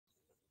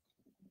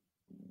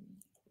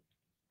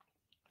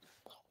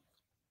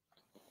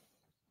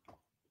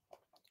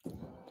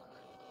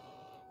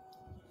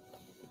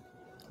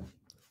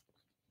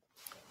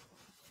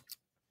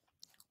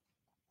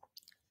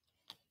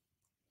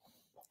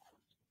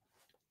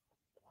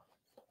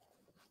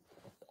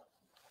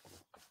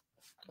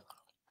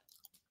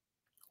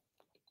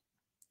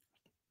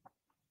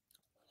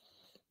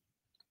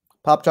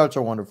Pop-Tarts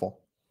are wonderful.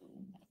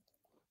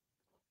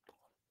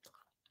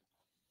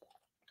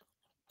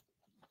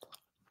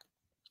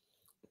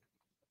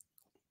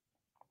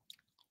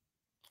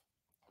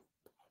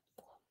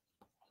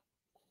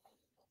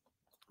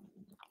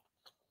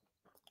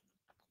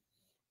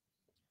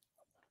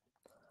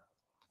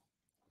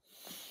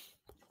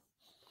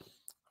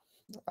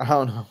 I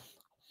don't know.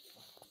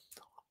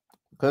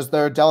 Because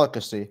they're a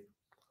delicacy.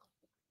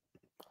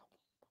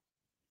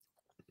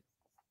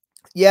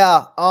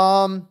 Yeah,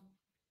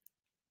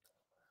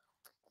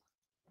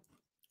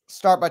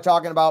 start by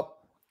talking about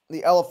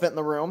the elephant in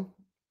the room.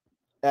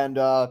 And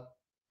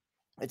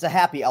it's a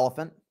happy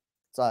elephant.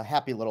 It's a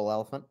happy little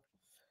elephant.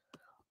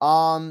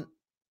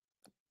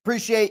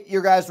 Appreciate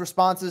your guys'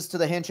 responses to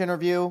the Hinch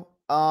interview.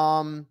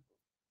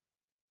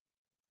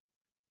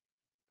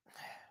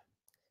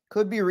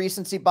 Could be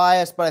recency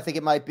bias, but I think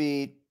it might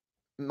be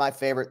my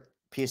favorite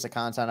piece of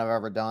content I've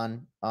ever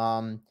done.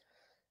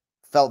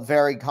 Felt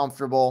very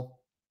comfortable.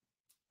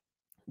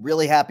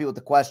 Really happy with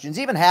the questions,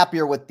 even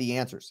happier with the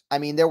answers. I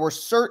mean, there were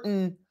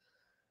certain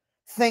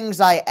things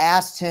I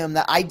asked him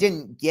that I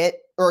didn't get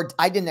or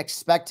I didn't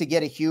expect to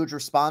get a huge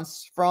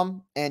response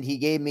from, and he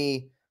gave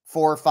me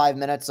 4 or 5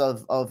 minutes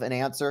of an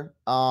answer.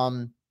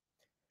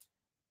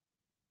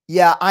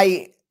 Yeah,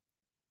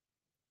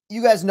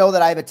 you guys know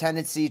that I have a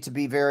tendency to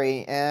be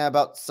very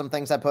about some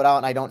things I put out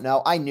and I don't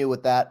know. I knew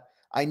with that.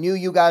 I knew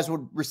you guys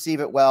would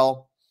receive it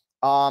well.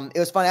 It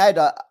was funny. I had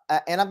to,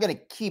 and I'm going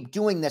to keep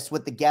doing this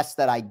with the guests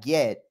that I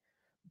get,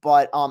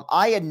 but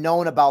I had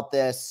known about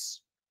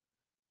this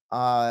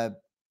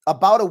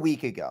about a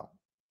week ago.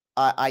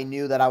 I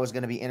knew that I was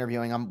going to be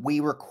interviewing him. We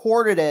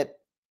recorded it.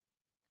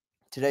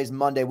 Today's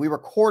Monday.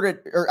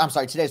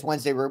 Today's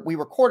Wednesday. We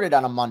recorded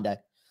on a Monday.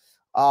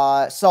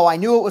 So I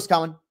knew it was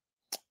coming.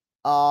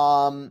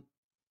 And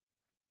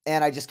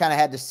I just kind of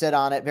had to sit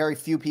on it. Very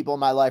few people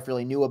in my life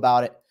really knew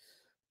about it,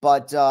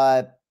 but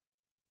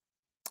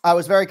I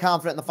was very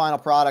confident in the final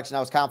products, and I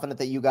was confident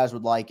that you guys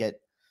would like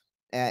it,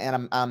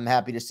 and I'm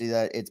happy to see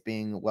that it's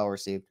being well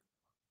received.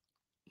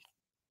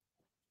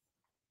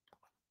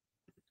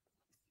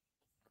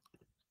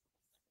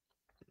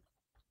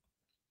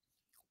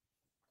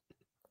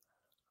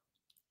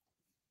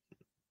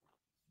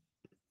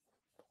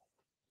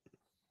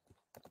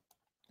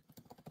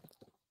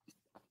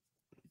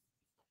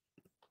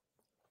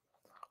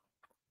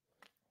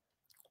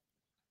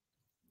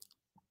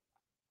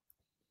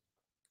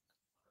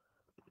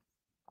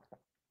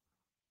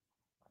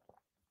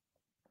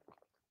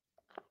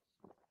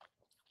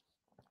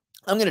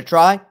 I'm going to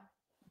try.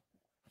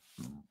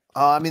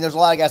 I mean, there's a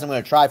lot of guys I'm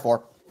going to try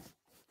for.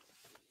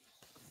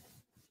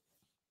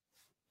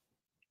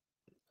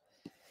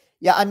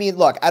 Yeah, I mean,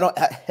 look, I don't.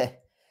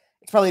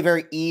 It's probably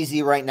very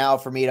easy right now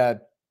for me to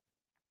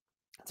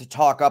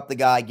talk up the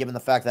guy, given the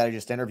fact that I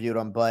just interviewed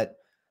him. But,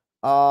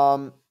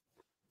 what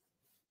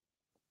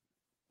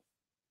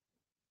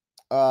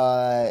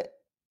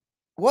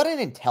an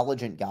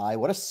intelligent guy!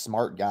 What a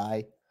smart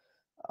guy!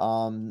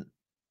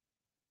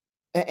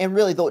 And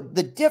really,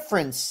 the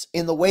difference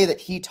in the way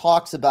that he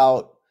talks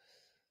about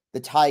the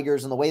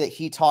Tigers and the way that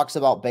he talks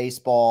about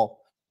baseball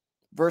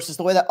versus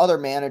the way that other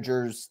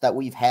managers that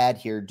we've had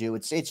here do,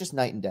 it's just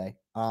night and day.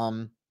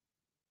 Time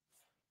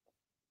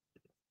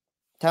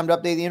to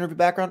update the interview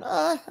background?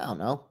 I don't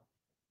know.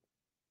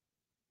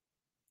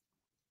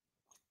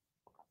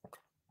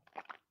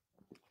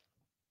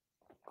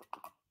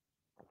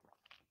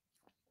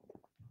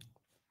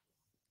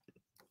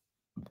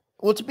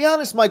 Well, to be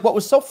honest, Mike, what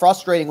was so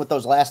frustrating with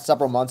those last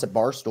several months at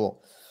Barstool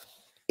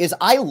is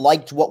I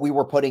liked what we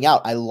were putting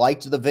out. I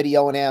liked the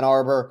video in Ann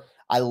Arbor.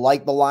 I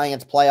liked the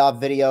Lions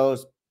playoff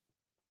videos.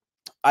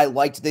 I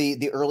liked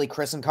the early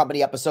Chris and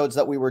Company episodes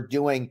that we were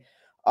doing.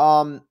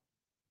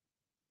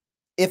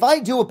 If I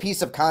do a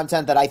piece of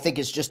content that I think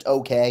is just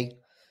okay,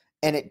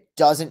 and it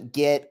doesn't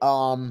get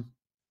the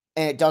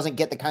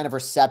kind of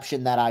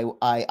reception that I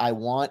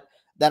want,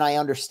 then I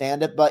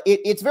understand it. But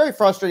it's very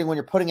frustrating when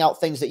you're putting out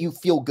things that you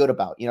feel good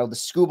about. You know, the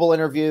Scooble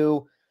interview,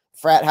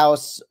 Frat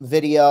House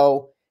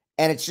video,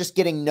 and it's just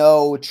getting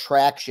no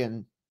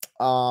traction.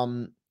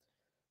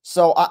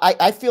 So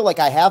I feel like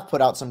I have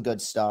put out some good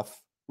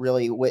stuff,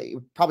 really,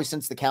 probably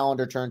since the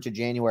calendar turned to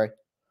January.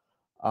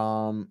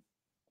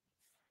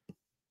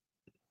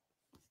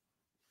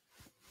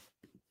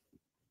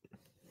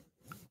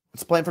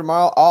 It's playing for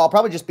tomorrow. I'll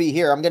probably just be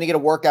here. I'm going to get a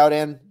workout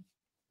in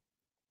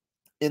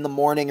the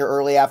morning or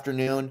early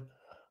afternoon.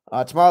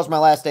 Tomorrow's my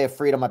last day of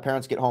freedom. My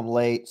parents get home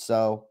late,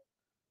 so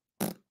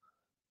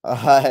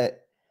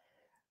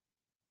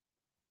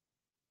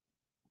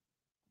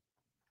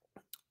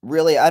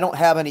really, I don't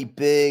have any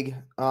big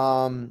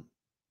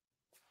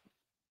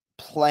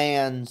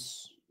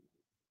plans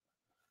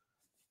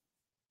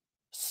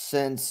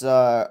since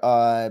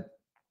until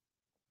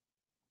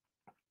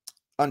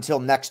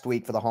next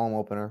week for the home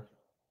opener.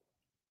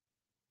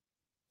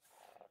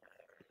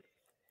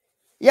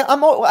 Yeah,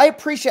 I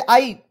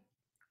appreciate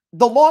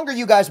the longer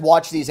you guys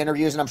watch these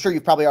interviews, and I'm sure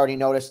you've probably already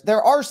noticed,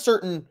 there are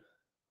certain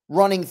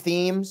running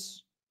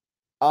themes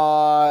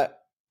to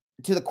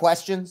the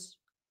questions.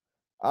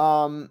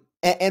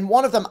 And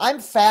one of them, I'm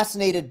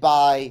fascinated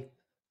by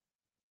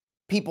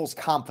people's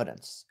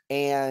confidence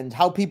and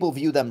how people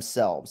view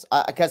themselves.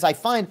 Because I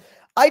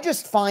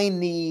just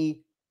find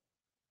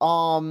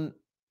um,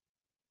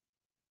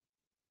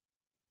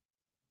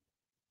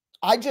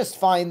 I just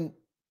find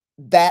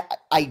that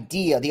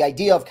idea, the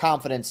idea of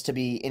confidence, to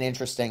be an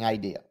interesting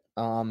idea.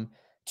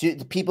 To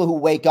the people who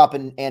wake up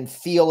and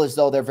feel as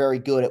though they're very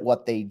good at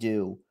what they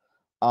do,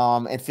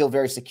 and feel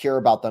very secure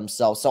about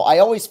themselves. So I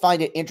always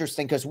find it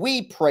interesting because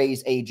we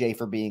praise AJ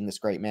for being this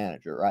great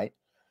manager, right?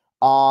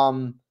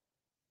 Um,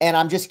 and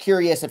I'm just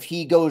curious if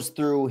he goes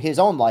through his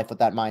own life with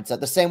that mindset.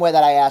 The same way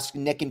that I asked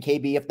Nick and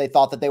KB if they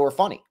thought that they were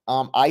funny.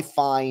 I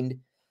find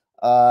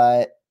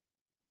uh,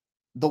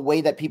 the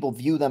way that people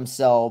view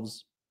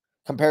themselves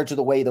compared to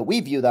the way that we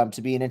view them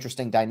to be an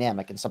interesting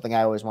dynamic and something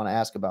I always want to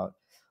ask about.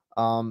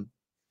 Um,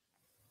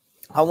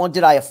 how long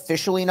did I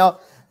officially know?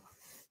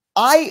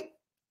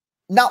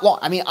 Not long.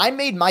 I mean, I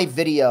made my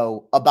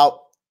video about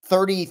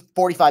 30,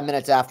 45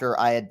 minutes after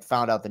I had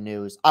found out the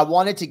news. I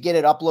wanted to get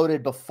it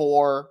uploaded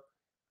before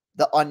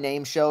the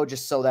unnamed show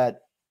just so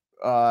that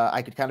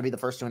I could kind of be the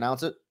first to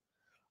announce it.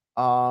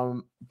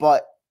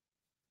 But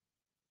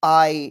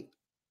I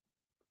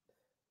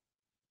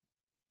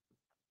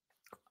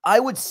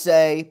would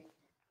say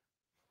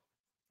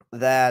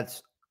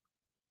that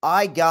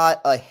I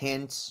got a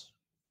hint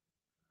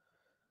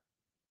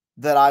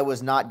that I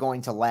was not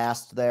going to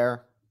last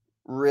there.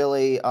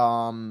 Really,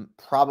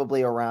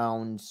 probably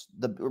around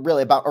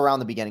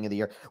the beginning of the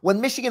year when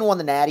Michigan won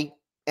the Natty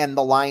and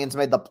the Lions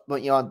made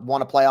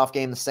won a playoff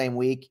game the same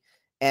week,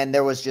 and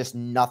there was just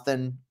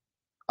nothing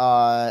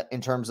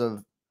in terms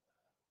of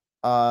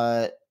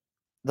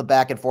the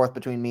back and forth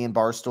between me and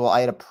Barstool. I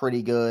had a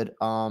pretty good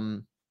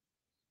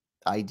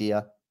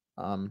idea.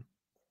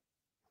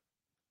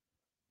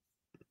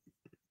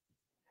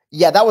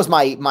 Yeah, that was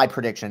my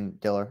prediction,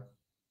 Diller.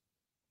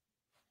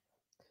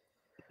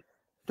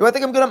 Do I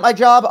think I'm good at my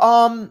job?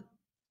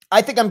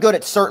 I think I'm good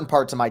at certain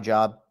parts of my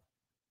job.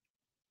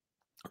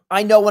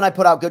 I know when I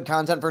put out good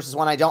content versus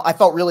when I don't. I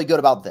felt really good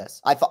about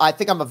this. I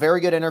think I'm a very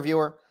good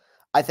interviewer.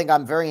 I think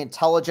I'm very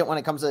intelligent when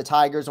it comes to the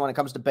Tigers, when it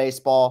comes to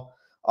baseball.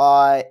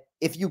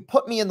 If you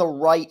put me in the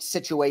right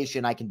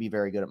situation, I can be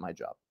very good at my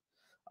job.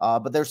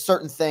 But there's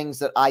certain things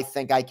that I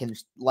think I can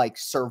like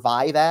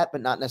survive at,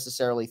 but not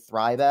necessarily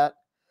thrive at.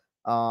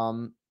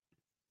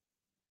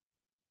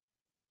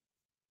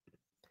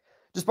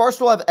 Does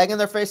Barstool have egg in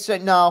their face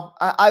today? No,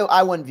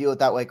 I wouldn't view it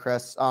that way,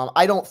 Chris.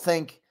 I don't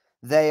think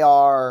they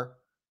are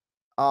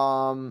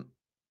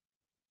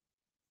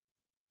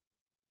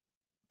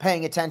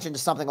paying attention to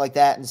something like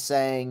that and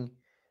saying,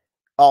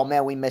 "Oh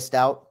man, we missed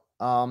out."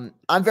 I'm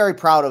very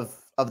proud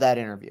of that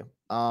interview.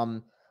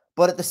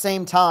 But at the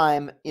same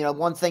time,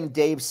 one thing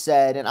Dave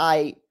said, and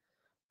I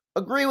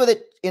agree with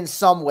it in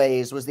some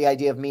ways, was the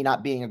idea of me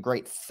not being a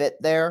great fit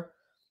there.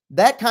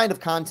 That kind of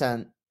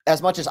content,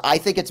 as much as I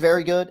think it's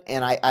very good,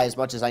 and as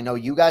much as I know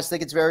you guys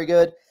think it's very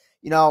good,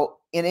 an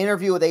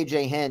interview with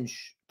AJ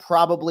Hinch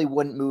probably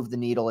wouldn't move the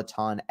needle a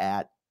ton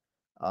at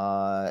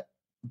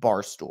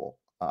Barstool.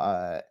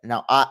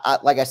 Now, I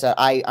like I said,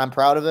 I'm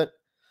proud of it.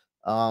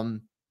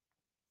 And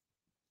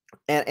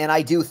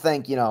I do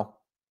think,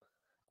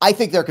 I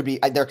think there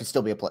could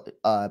still be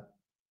a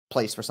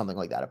place for something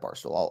like that at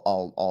Barstool.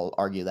 I'll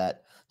argue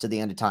that to the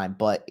end of time,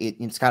 but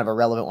it's kind of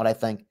irrelevant what I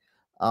think.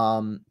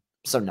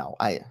 So no,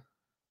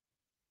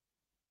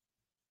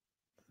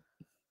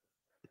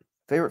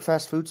 favorite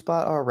fast food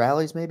spot or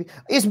Rallies maybe.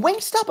 Is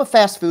Wingstop a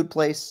fast food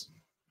place?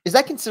 Is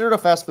that considered a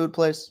fast food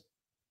place?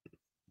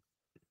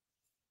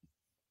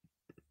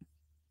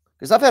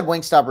 Because I've had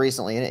Wingstop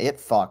recently and it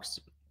fucks.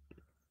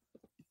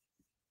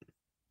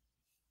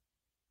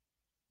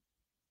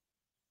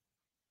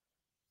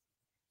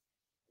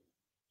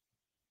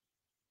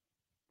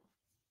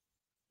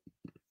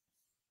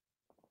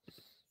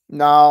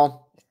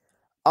 No.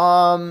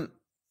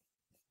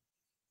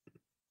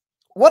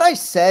 What I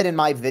said in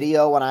my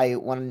video when I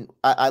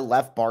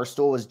left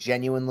Barstool was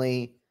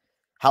genuinely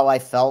how I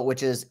felt,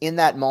 which is in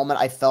that moment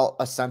I felt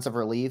a sense of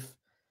relief.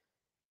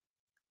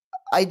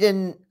 I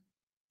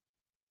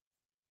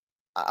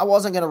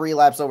wasn't going to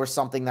relapse over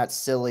something that's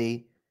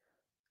silly.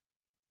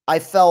 I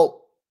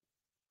felt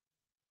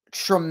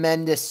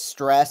tremendous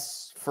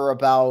stress for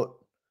about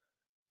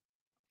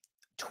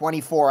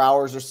 24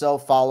 hours or so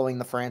following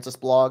the Francis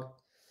blog.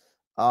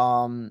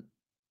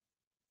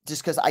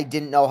 Just because I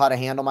didn't know how to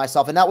handle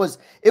myself. And it was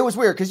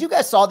weird because you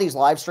guys saw these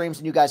live streams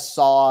and you guys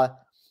saw,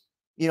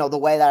 the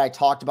way that I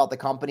talked about the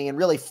company. And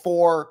really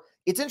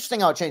it's interesting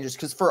how it changes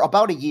because for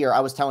about a year,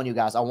 I was telling you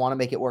guys, I want to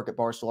make it work at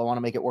Barstool. I want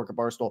to make it work at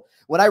Barstool.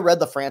 When I read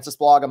the Francis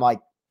blog, I'm like,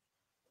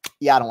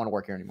 yeah, I don't want to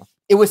work here anymore.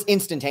 It was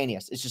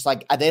instantaneous. It's just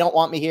like, they don't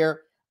want me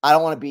here. I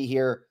don't want to be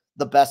here.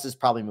 The best is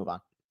probably move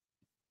on.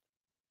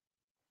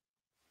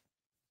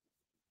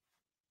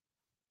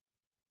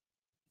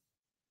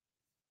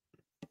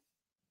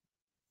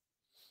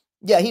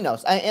 Yeah, he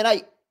knows.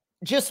 I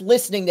just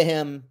listening to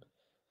him,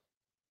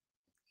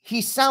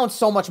 he sounds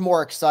so much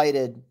more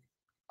excited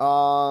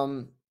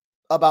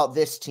about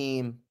this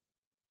team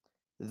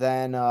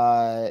than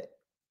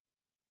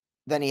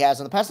he has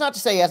in the past. Not to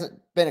say he hasn't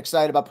been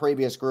excited about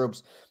previous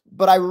groups,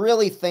 but I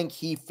really think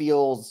he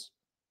feels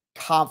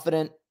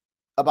confident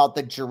about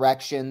the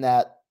direction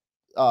that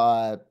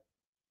the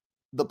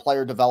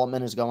player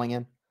development is going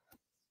in.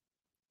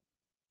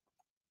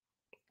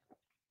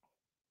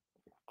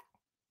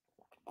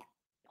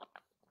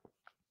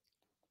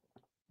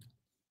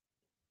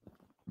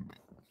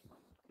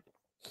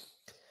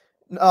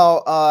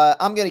 No,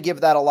 I'm going to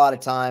give that a lot of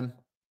time.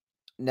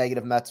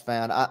 Negative Mets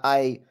fan.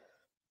 I've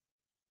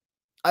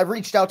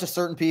reached out to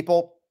certain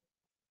people.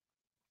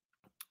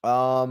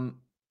 But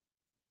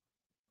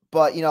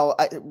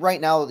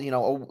right now, a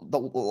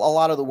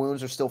lot of the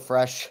wounds are still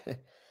fresh.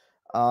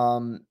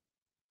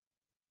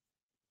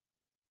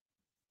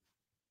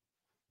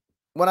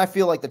 When I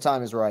feel like the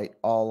time is right,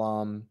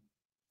 I'll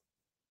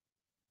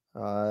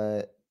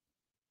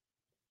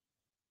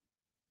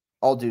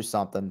do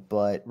something.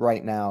 But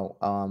right now,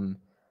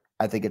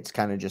 I think it's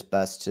kind of just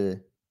best to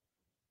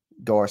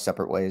go our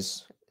separate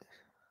ways.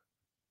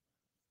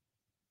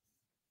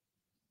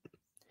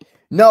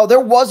 No,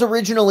 there was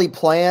originally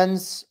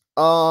plans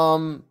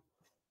that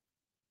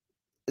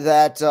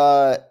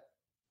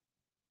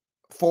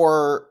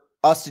for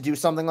us to do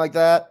something like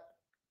that,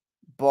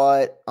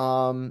 but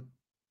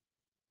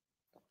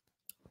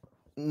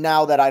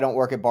now that I don't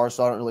work at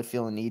Barstool, I don't really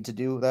feel a need to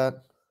do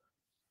that.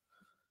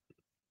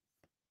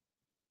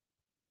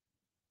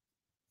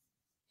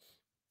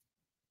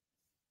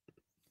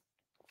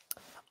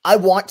 I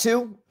want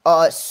to.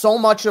 So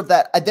much of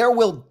that, there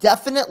will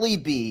definitely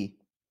be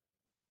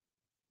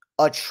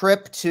a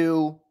trip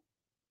to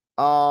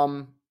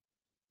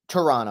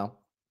Toronto.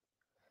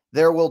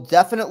 There will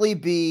definitely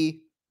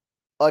be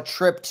a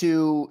trip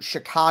to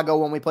Chicago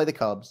when we play the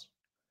Cubs.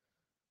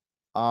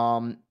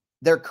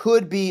 There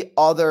could be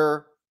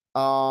other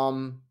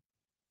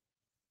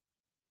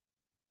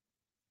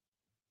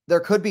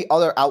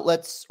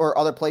outlets or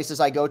other places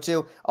I go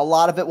to. A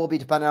lot of it will be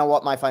dependent on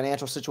what my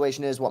financial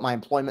situation is, what my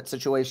employment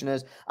situation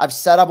is. I've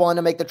said I want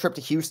to make the trip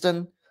to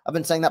Houston. I've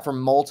been saying that for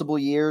multiple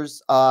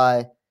years.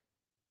 I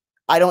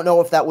don't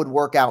know if that would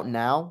work out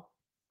now.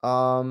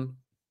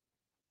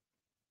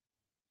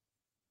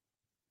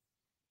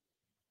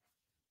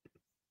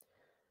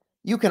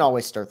 You can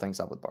always stir things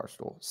up with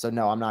Barstool. So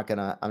no, I'm not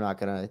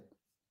gonna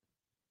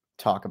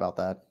talk about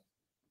that.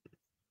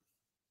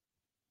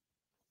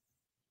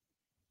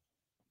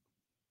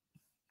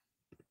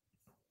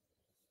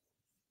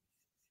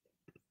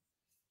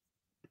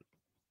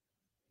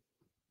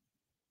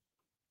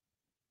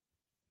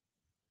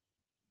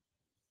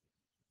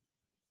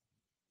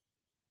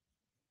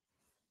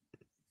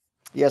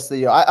 Yes,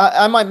 they do.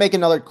 I might make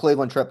another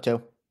Cleveland trip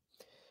too.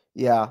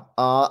 Yeah,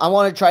 I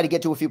want to try to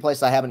get to a few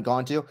places I haven't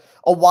gone to.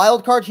 A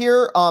wild card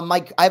here.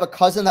 I have a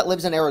cousin that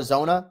lives in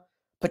Arizona.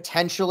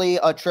 Potentially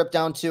a trip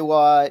down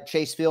to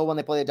Chase Field when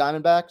they play the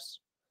Diamondbacks.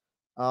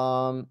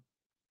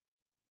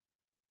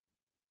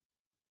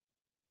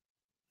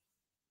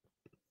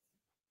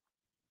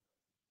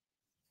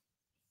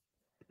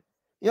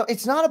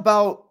 It's not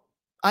about.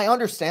 I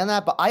understand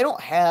that, but I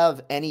don't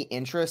have any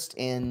interest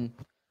in,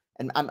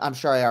 and I'm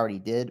sure I already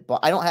did,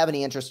 but I don't have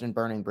any interest in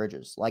burning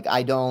bridges. Like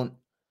I don't.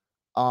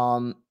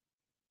 I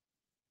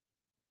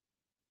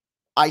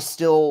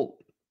still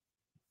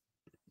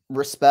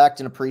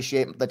respect and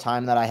appreciate the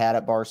time that I had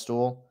at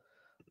Barstool.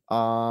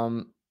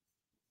 And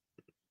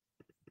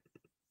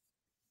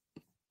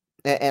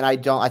I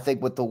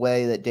think with the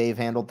way that Dave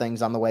handled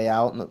things on the way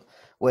out and the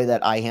way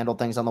that I handled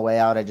things on the way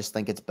out, I just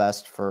think it's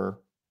best for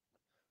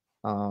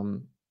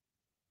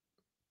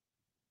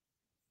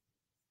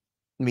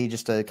me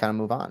just to kind of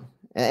move on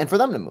and for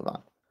them to move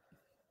on.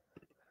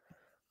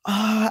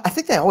 I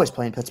think they always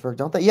play in Pittsburgh,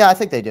 don't they? Yeah, I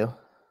think they do.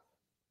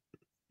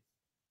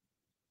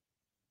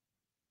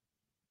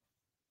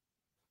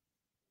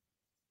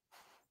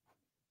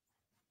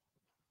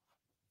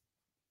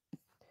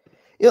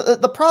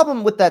 The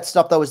problem with that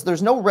stuff, though, is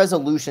there's no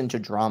resolution to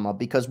drama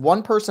because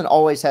one person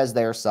always has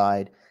their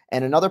side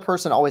and another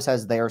person always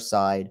has their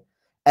side.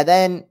 And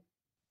then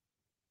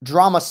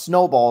drama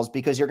snowballs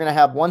because you're going to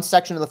have one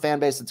section of the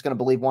fan base that's going to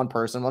believe one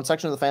person, one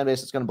section of the fan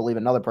base that's going to believe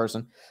another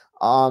person.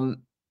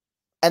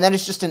 And then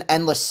it's just an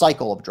endless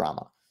cycle of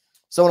drama.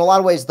 So in a lot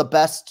of ways, the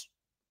best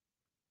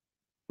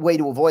way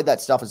to avoid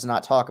that stuff is to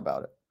not talk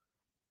about it.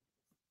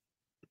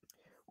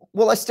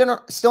 Will I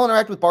still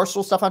interact with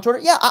Barstool stuff on Twitter?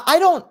 Yeah, I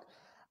don't.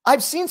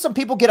 I've seen some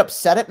people get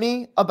upset at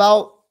me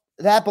about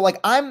that, but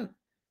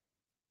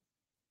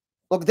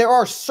look, there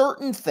are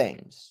certain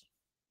things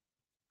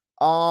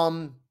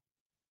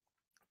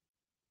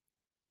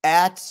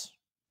at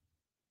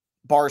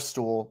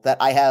Barstool that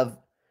I have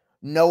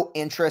no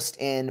interest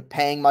in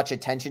paying much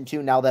attention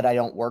to now that I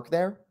don't work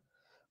there.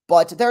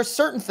 But there are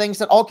certain things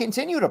that I'll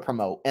continue to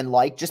promote and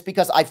like just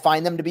because I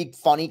find them to be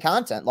funny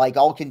content. Like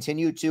I'll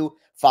continue to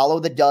follow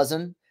the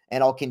dozen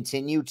and I'll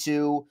continue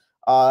to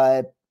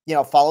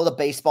follow the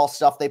baseball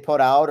stuff they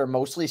put out or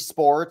mostly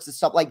sports and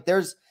stuff. Like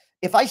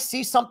if I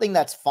see something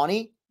that's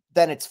funny,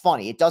 then it's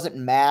funny. It doesn't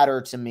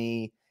matter to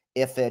me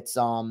if it's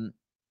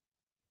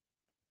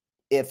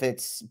if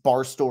it's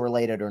Barstool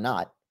related or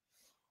not.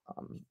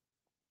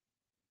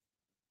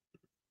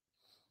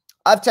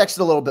 I've texted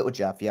a little bit with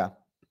Jeff, yeah.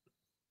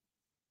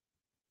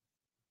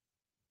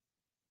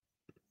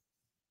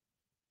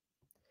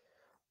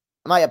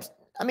 I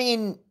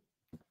mean,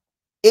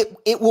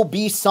 it will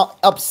be some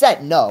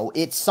upset. No,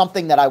 it's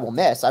something that I will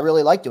miss. I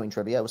really like doing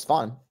trivia. It was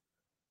fun.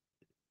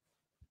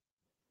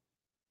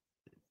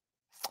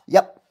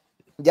 Yep.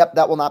 Yep,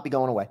 that will not be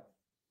going away.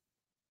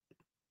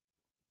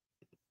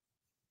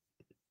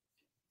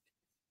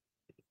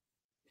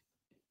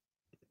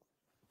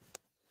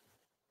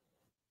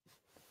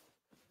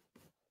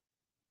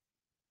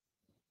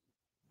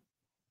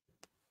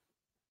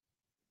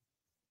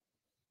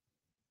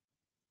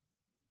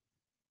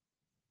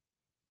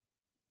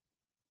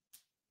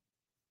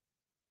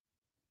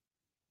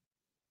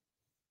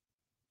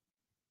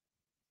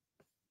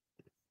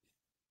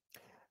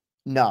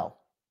 No.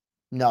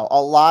 No,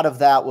 a lot of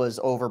that was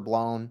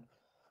overblown.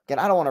 Again,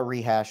 I don't want to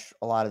rehash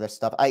a lot of this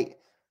stuff.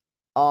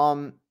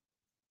 Um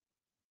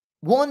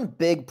one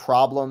big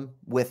problem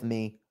with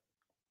me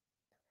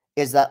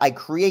is that I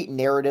create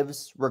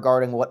narratives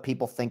regarding what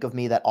people think of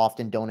me that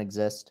often don't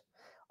exist.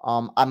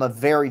 I'm a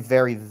very,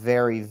 very,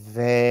 very,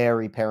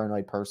 very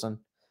paranoid person.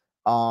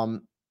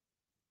 Um,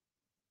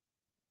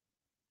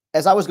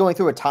 as I was going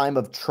through a time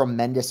of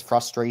tremendous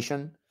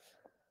frustration,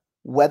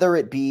 whether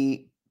it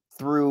be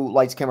through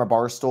Lights Camera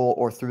Barstool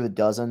or through the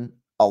dozen,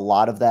 a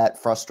lot of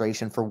that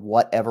frustration for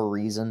whatever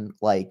reason,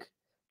 like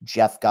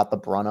Jeff got the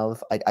brunt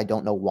of. I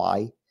don't know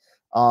why.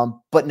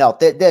 But no,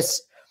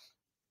 this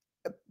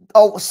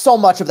so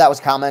much of that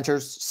was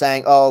commenters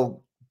saying,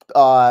 "Oh,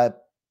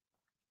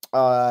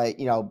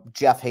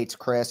 Jeff hates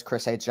Chris.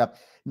 Chris hates Jeff."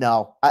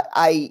 No,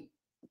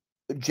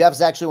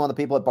 Jeff's actually one of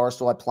the people at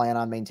Barstool I plan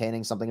on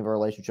maintaining something of a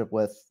relationship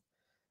with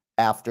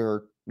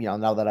after,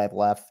 now that I've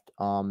left.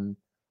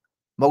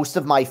 Most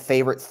of my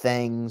favorite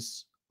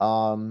things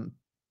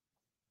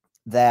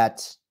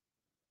that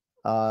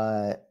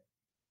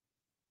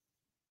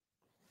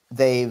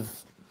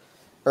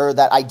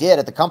that I did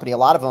at the company, a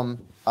lot of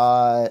them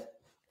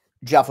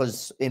Jeff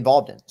was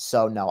involved in.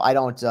 So no, I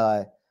don't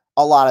a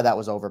lot of that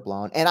was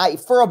overblown. And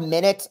for a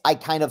minute I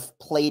kind of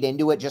played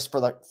into it just for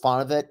the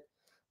fun of it.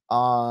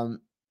 But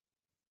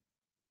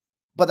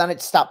then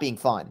it stopped being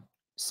fun.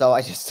 So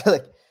I just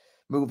like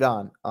moved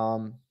on.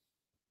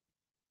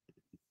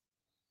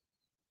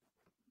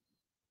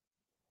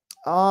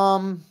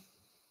 I'm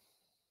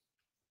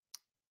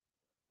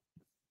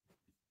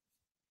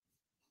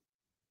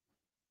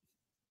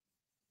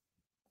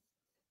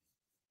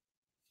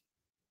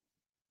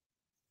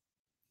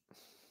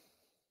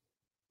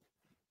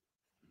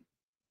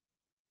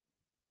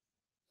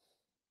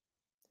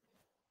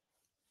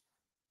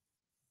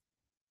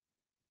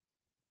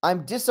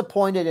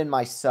disappointed in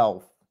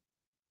myself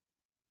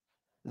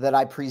that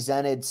I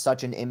presented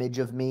such an image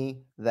of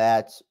me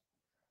that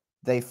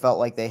they felt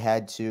like they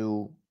had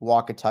to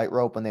walk a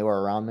tightrope when they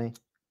were around me.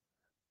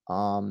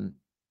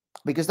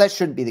 Because that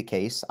shouldn't be the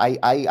case.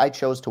 I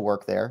chose to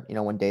work there,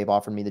 when Dave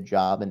offered me the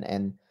job,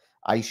 and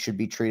I should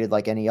be treated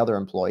like any other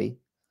employee.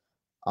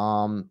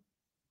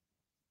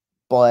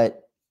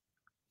 But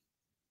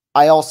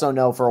I also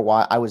know for a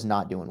while I was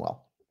not doing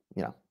well,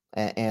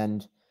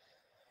 and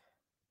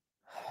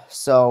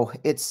so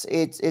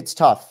it's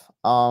tough.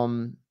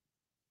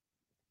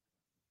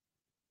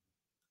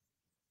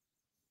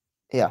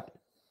 Yeah.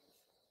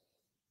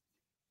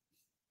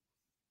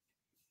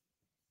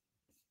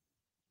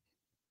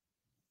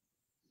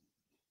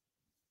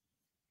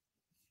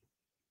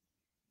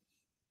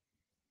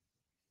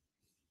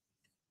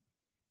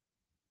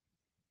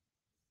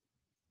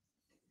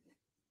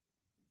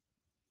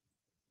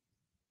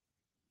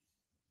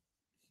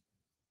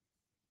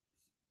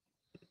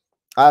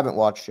 I haven't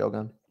watched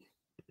Shogun.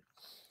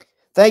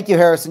 Thank you,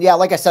 Harrison. Yeah,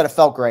 like I said, it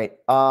felt great.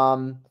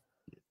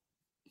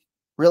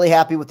 Really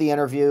happy with the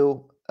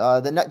interview.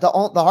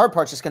 The hard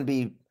part's just going to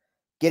be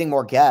getting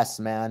more guests,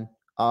 man.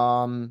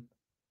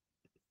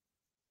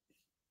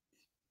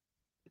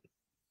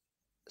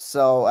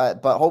 So,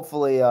 but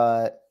hopefully,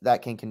 that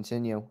can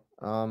continue.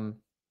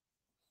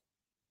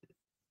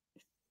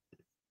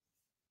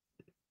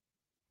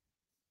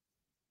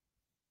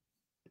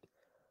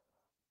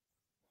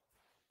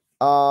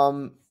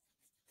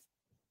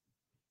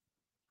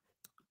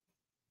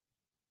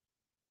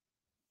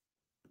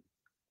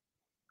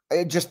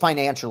 Just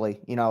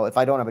financially, if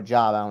I don't have a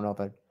job, I don't know if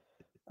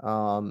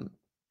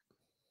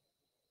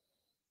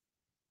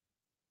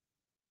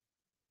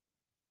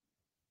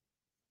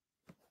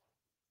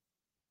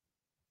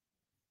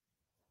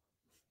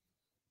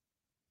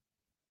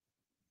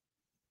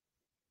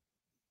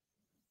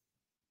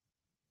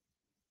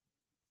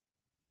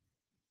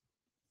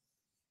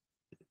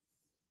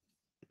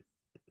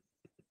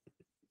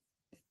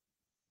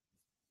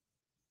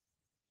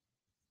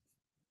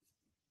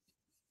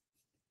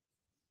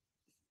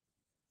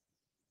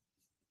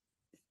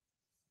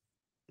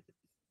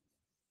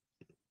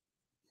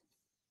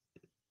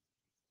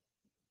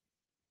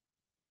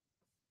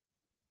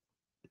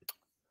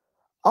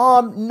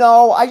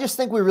no, I just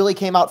think we really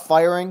came out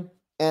firing,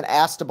 and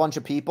asked a bunch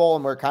of people,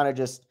 and we're kind of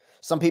just,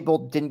 some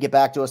people didn't get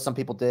back to us, some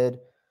people did.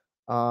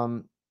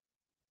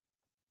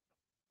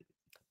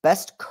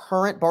 Best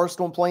current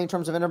Barstool employee in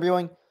terms of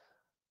interviewing?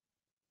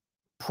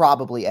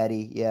 Probably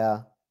Eddie, yeah.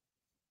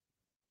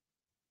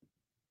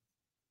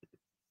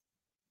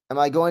 Am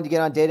I going to get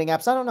on dating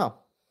apps? I don't know.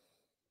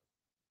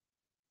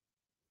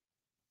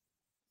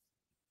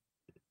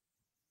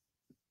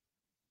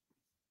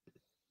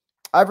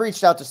 I've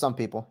reached out to some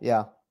people,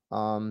 yeah.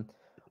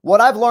 What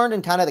I've learned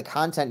in kind of the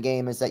content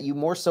game is that you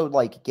more so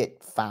like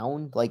get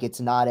found. Like it's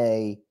not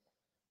a,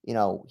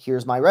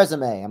 here's my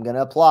resume, I'm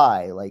gonna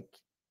apply. Like,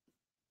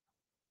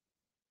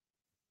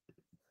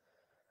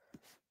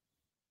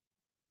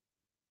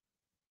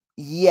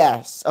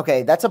 yes,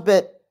 okay, that's a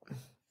bit.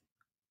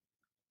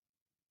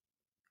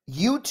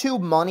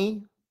 YouTube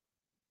money,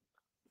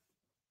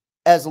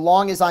 as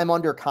long as I'm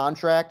under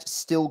contract,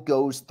 still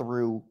goes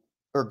through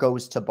or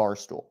goes to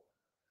Barstool.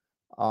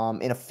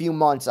 In a few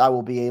months, I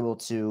will be able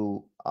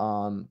to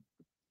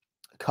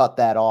cut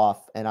that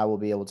off, and I will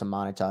be able to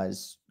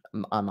monetize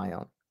on my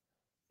own.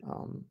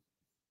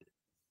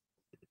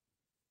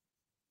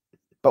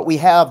 But we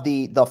have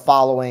the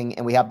following,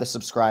 and we have the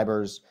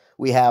subscribers.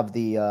 We have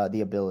the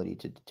ability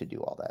to do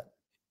all that.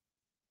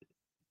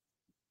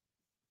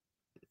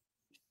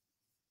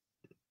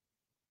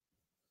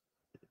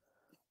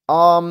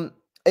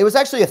 It was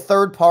actually a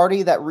third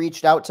party that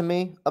reached out to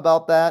me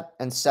about that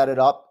and set it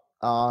up.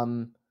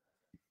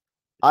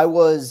 I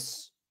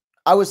was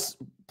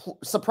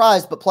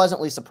surprised, but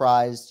pleasantly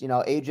surprised.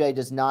 AJ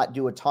does not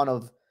do a ton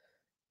of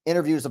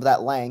interviews of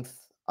that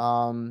length.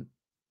 But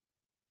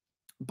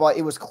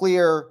it was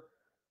clear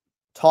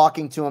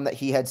talking to him that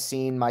he had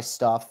seen my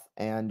stuff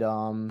and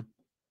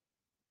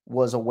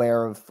was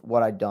aware of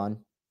what I'd done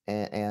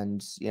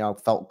and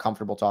felt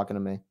comfortable talking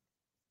to me.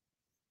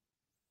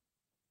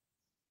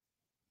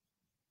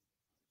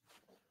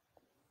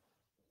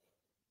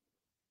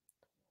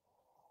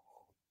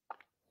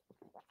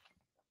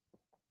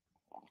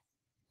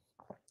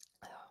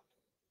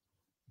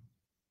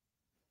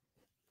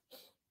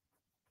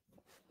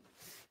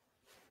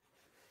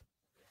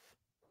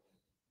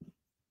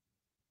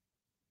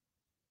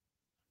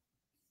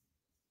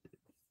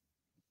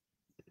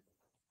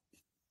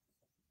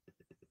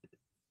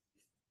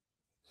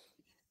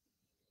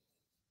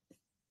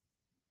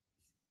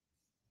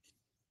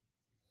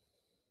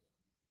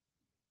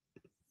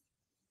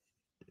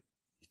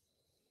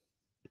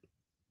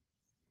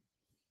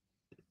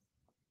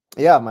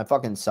 Yeah, my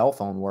fucking cell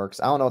phone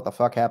works. I don't know what the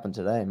fuck happened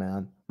today,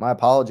 man. My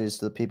apologies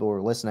to the people who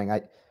are listening.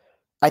 I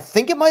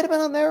think it might have been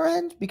on their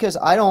end because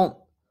I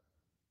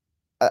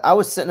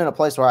was sitting in a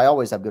place where I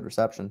always have good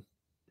reception.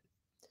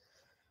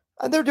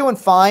 And they're doing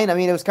fine. I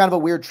mean, it was kind of a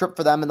weird trip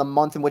for them in the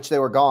month in which they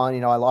were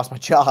gone. I lost my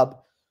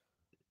job.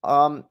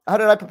 How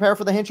did I prepare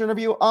for the Hinch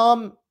interview?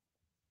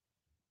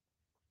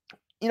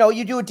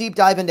 You do a deep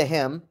dive into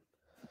him,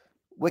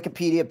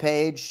 Wikipedia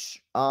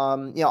page.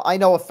 I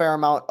know a fair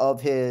amount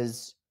of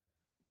his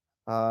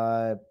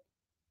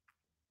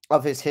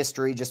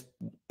history just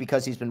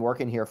because he's been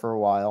working here for a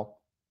while.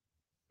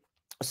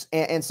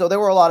 And so there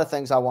were a lot of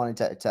things I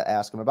wanted to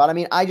ask him about. I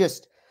mean, I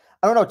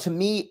don't know. To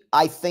me,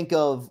 I think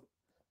of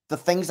the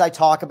things I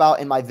talk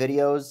about in my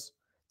videos,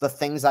 the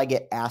things I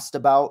get asked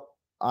about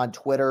on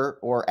Twitter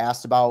or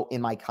asked about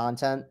in my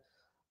content.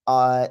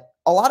 A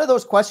lot of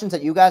those questions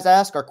that you guys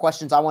ask are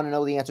questions I want to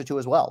know the answer to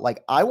as well.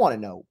 Like I want to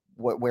know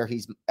where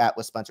he's at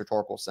with Spencer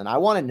Torkelson. I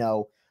want to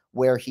know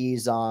where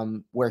he's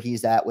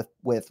at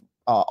with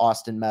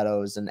Austin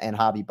Meadows and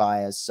Javi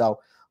Baez. So,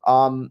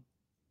 I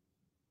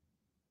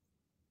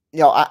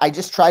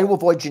just try to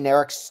avoid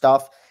generic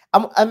stuff.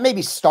 I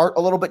maybe start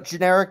a little bit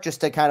generic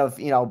just to kind of,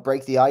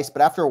 break the ice.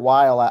 But after a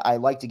while, I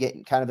like to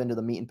get kind of into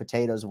the meat and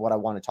potatoes of what I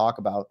want to talk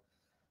about.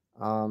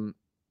 And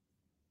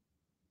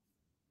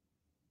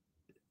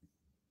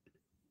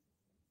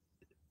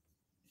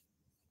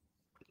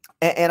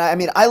I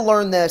mean, I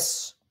learned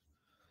this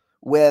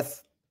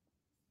with,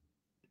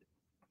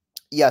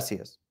 yes, he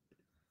is.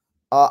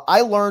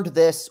 I learned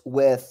this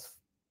with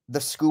the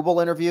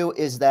Scooble interview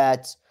is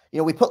that,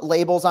 we put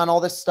labels on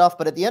all this stuff,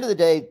 but at the end of the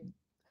day,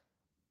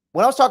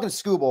 when I was talking to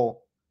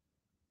Scooble,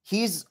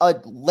 he's a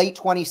late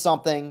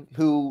 20-something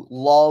who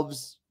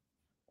loves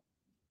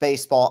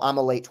baseball. I'm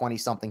a late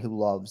 20-something who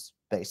loves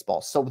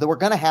baseball. So we're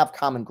going to have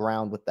common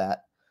ground with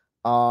that.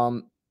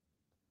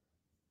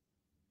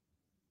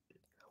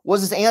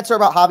 Was his answer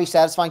about Javi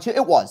satisfying too?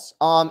 It was.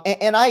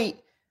 And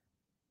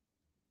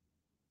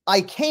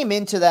I came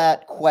into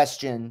that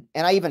question,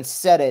 and I even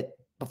said it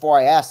before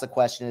I asked the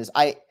question,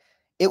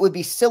 it would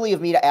be silly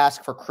of me to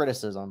ask for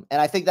criticism.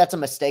 And I think that's a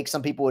mistake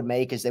some people would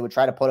make is they would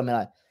try to put him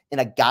in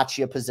a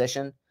gotcha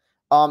position.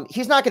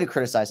 He's not going to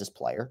criticize his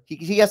player.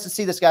 He has to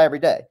see this guy every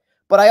day.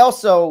 But I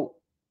know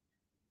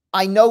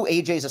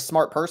AJ's a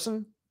smart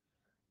person,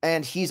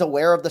 and he's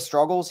aware of the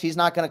struggles. He's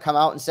not going to come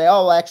out and say,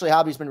 oh, well, actually,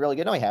 Javi's been really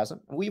good. No, he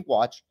hasn't. We've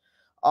watched.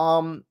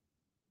 I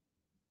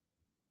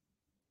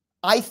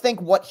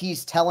think what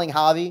he's telling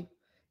Javi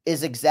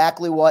is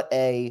exactly what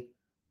a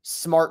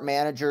smart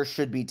manager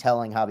should be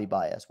telling Javi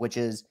Baez, which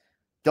is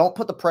Don't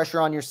put the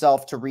pressure on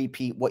yourself to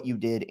repeat what you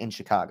did in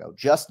Chicago.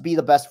 Just be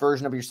the best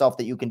version of yourself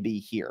that you can be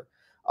here.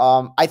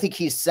 I think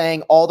he's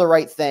saying all the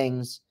right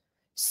things.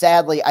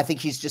 Sadly, I think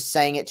he's just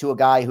saying it to a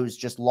guy who's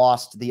just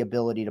lost the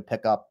ability to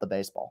pick up the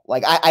baseball.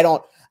 Like, I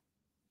don't,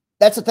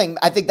 that's the thing.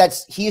 I think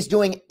he's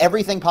doing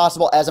everything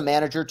possible as a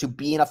manager to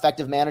be an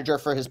effective manager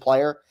for his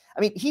player.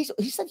 I mean, he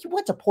said he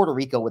went to Puerto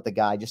Rico with the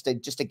guy just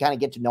to kind of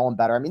get to know him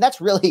better. I mean,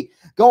 that's really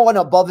going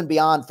above and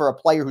beyond for a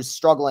player who's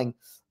struggling.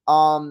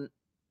 So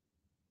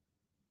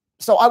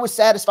I was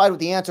satisfied with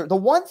the answer. The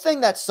one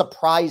thing that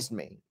surprised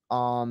me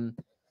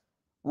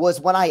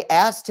was when I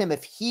asked him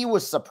if he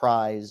was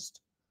surprised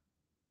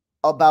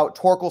about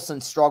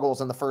Torkelson's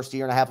struggles in the first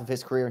year and a half of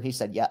his career, and he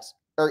said yes.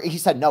 Or he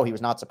said no, he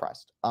was not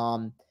surprised.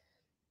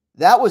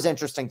 That was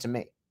interesting to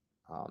me.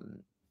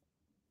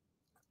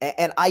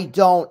 And I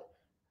don't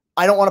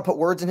want to put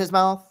words in his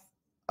mouth,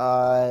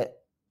 but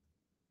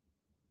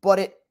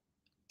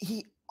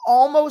he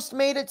almost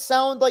made it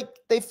sound like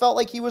they felt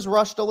like he was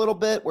rushed a little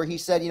bit, where he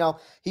said,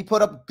 he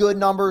put up good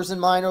numbers in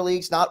minor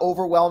leagues, not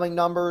overwhelming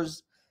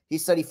numbers. He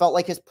said he felt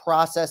like his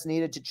process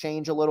needed to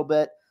change a little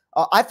bit.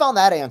 I found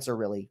that answer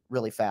really,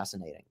 really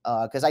fascinating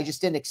because I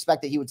just didn't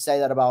expect that he would say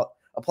that about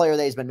a player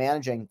that he's been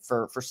managing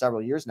for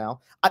several years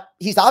now.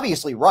 He's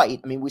obviously right.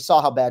 I mean, we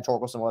saw how bad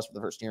Torkelson was for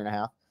the first year and a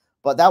half,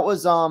 but that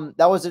was an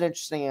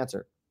interesting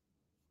answer.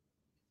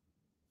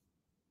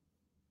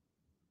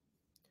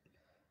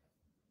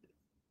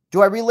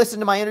 Do I re-listen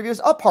to my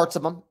interviews? Oh, parts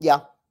of them. Yeah.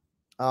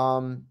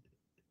 No,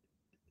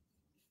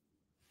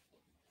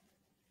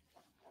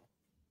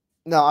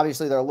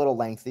 obviously they're a little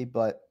lengthy,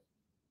 but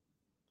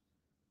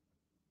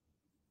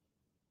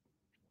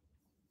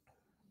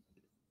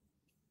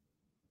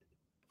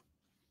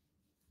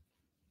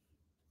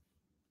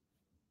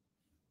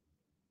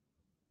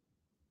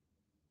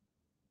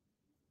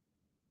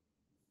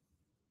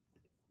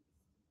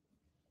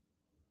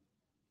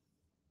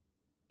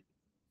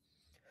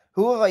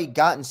who have I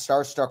gotten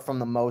starstruck from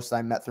the most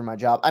I met through my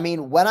job? I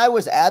mean, when I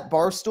was at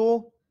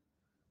Barstool,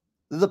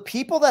 the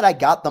people that I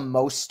got the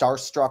most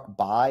starstruck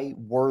by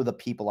were the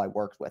people I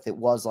worked with. It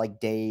was like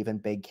Dave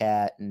and Big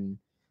Cat and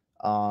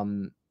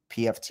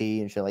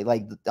PFT and shit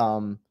like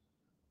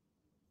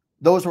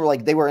those were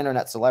like, they were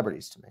internet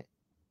celebrities to me.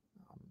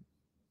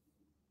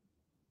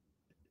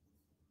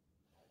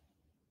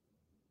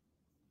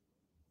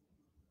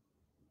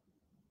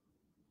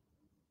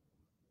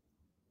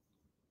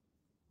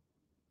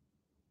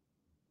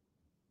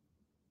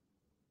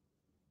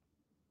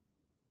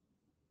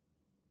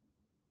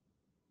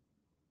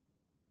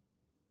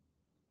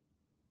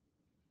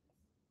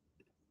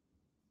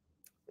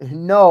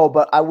 No,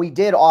 but we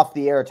did off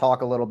the air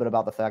talk a little bit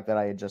about the fact that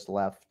I had just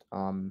left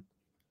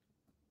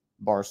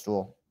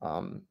Barstool.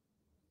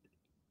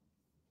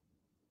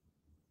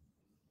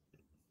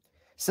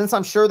 Since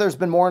I'm sure there's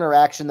been more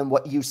interaction than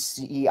what you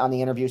see on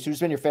the interviews, who's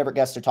been your favorite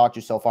guest to talk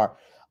to so far?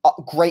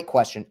 Great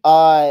question.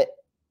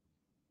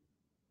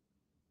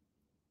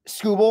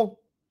 Skubal,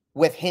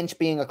 with Hinch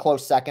being a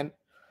close second.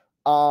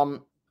 I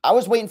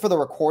was waiting for the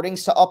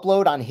recordings to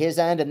upload on his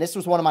end, and this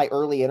was one of my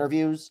early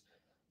interviews.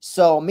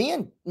 So me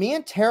and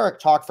Tarek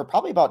talked for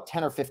probably about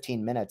 10 or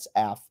 15 minutes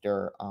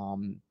after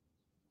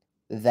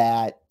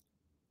that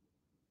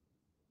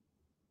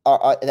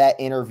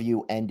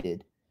interview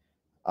ended.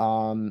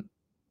 So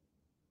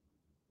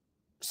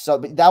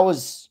that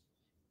was,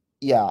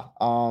 yeah.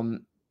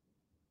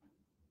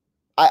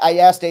 I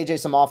asked AJ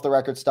some off the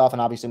record stuff,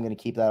 and obviously I'm going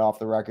to keep that off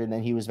the record. And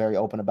then he was very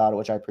open about it,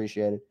 which I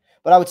appreciated.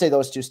 But I would say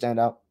those two stand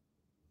out.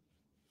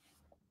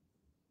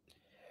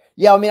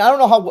 Yeah, I mean, I don't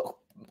know how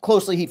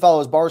closely he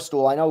follows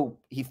Barstool. I know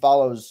he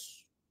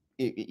follows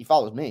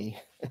me.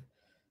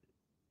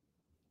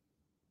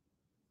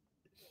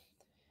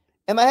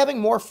 Am I having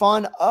more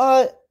fun?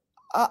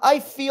 I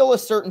feel a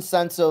certain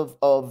sense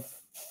of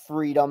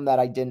freedom that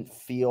I didn't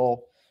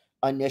feel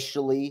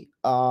initially.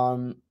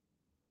 I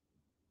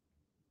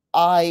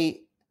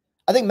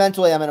think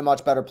mentally I'm in a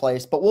much better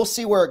place, but we'll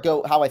see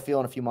how I feel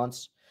in a few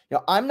months.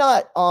 I'm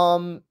not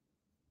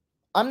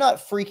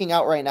freaking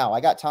out right now.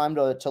 I got time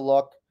to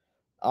look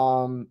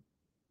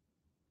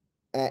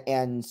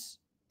and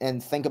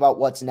think about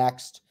what's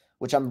next,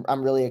 which I'm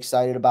really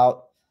excited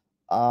about.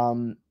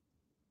 I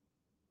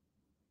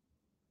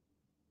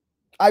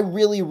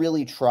really,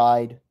 really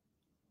tried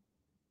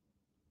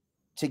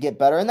to get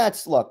better. And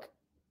look,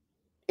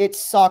 it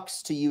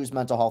sucks to use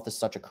mental health as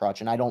such a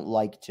crutch, and I don't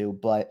like to,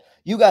 but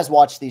you guys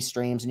watch these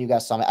streams and you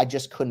guys saw me. I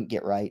just couldn't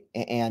get right.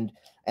 And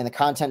the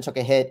content took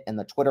a hit, and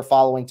the Twitter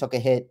following took a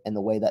hit, and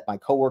the way that my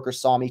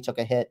coworkers saw me took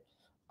a hit.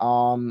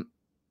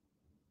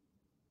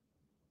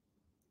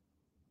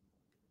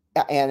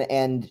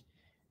 And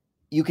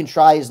you can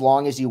try as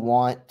long as you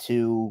want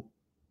to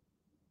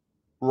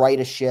right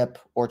a ship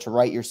or to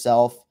right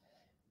yourself.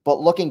 But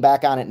looking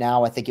back on it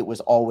now, I think it was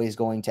always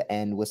going to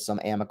end with some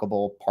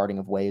amicable parting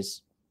of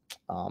ways.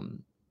 I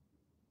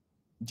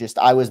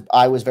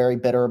was very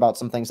bitter about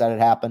some things that had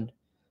happened.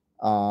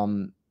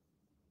 And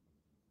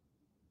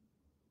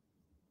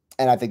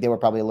I think they were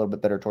probably a little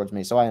bit bitter towards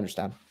me. So I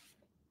understand.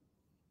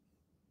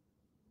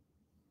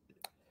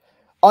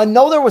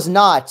 No, there was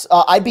not.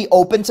 I'd be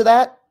open to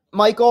that,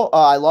 Michael.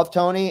 I love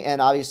Tony,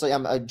 and obviously,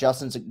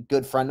 Justin's a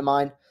good friend of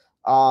mine.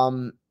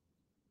 Um,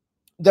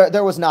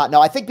 there was not.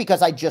 No, I think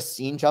because I just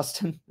seen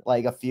Justin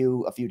like a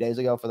few days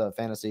ago for the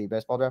fantasy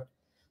baseball draft.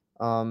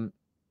 Um,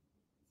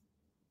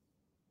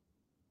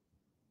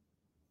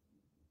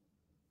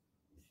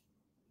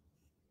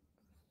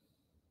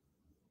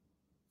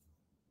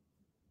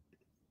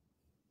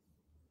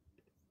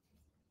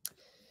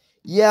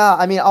 yeah,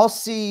 I mean, I'll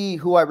see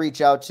who I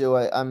reach out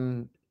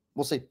to.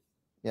 We'll see.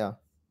 Yeah.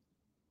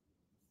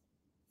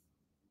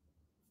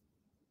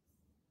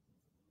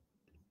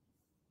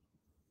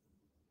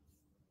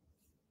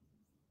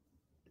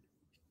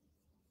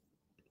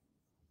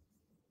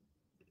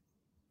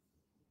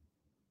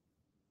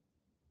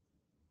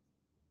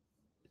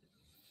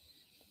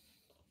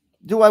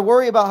 Do I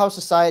worry about how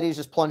society is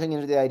just plunging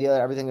into the idea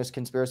that everything is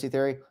conspiracy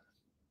theory?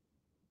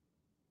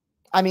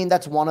 I mean,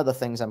 that's one of the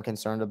things I'm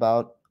concerned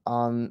about.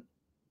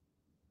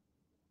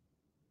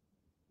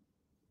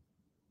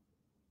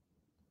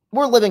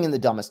 We're living in the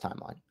dumbest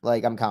timeline.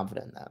 Like, I'm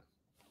confident in that.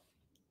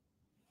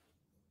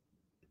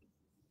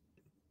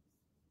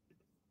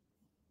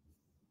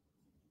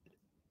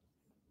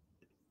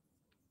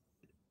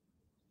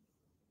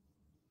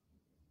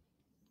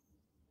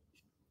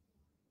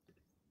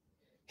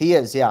 He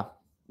is, yeah.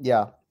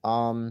 Yeah.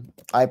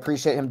 I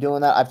appreciate him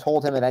doing that. I've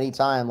told him at any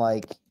time,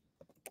 like,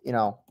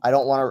 I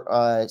don't want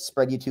to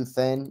spread you too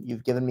thin.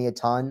 You've given me a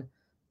ton.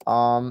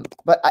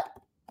 But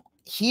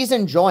he's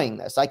enjoying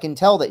this. I can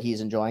tell that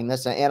he's enjoying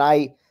this, and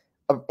I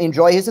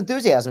enjoy his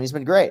enthusiasm. He's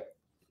been great.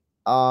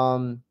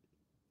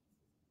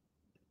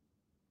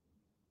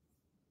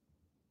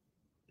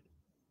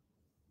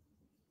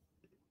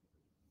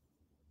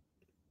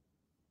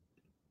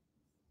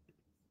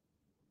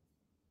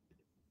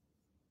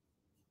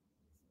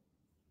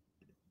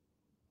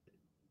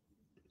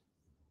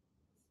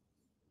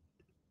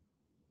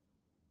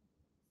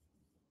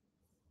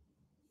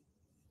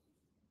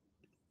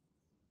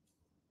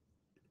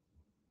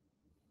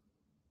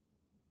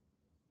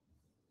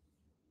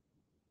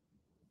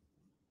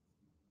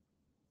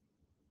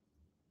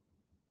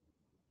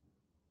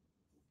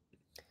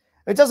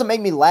 It doesn't make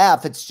me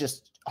laugh. It's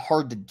just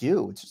hard to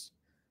do. It's just,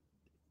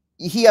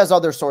 he has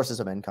other sources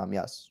of income.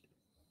 Yes.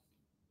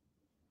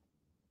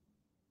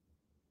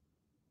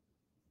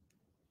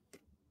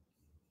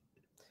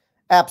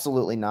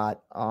 Absolutely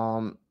not.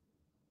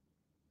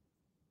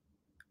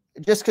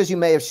 Just because you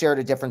may have shared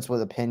a difference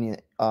with opinion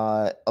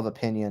of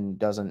opinion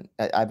doesn't.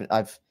 I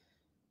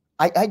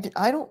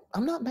don't.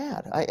 I'm not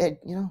mad.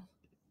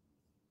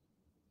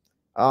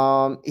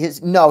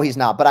 His no, he's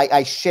not. But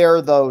I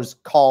share those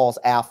calls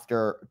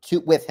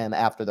with him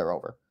after they're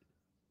over.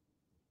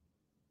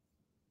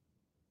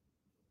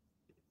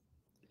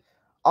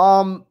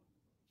 Um,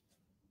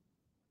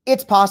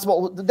 it's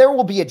possible there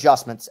will be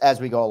adjustments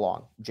as we go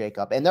along,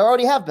 Jacob, and there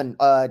already have been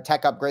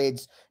tech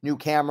upgrades, new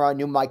camera,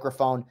 new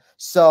microphone.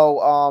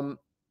 So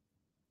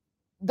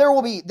there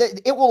will be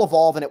it will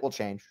evolve and it will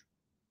change.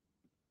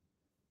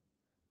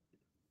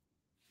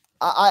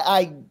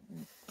 I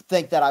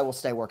think that I will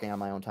stay working on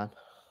my own time.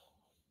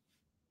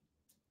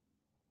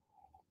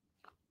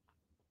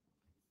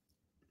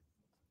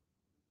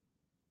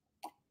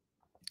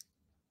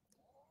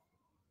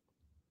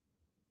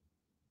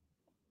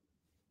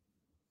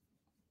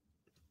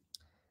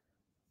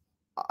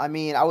 I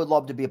mean, I would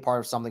love to be a part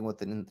of something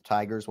within the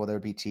Tigers, whether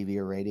it be TV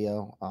or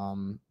radio.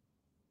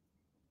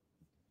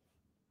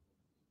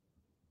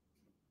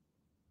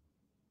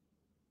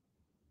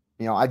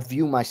 I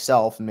view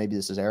myself, and maybe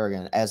this is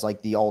arrogant, as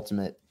like the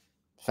ultimate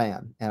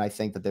fan, and I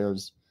think that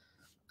there's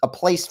a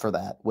place for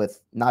that with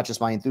not just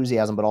my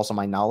enthusiasm but also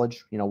my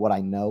knowledge. What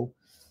I know.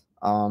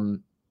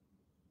 Um,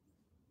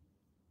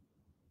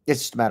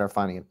 it's just a matter of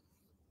finding it.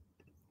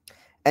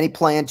 Any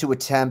plan to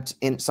attempt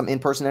in some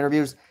in-person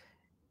interviews?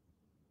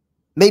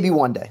 Maybe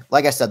one day.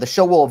 Like I said, the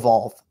show will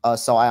evolve,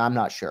 so I'm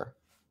not sure.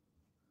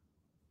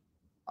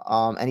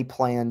 Any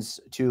plans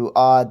to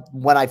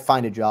when I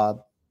find a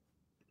job?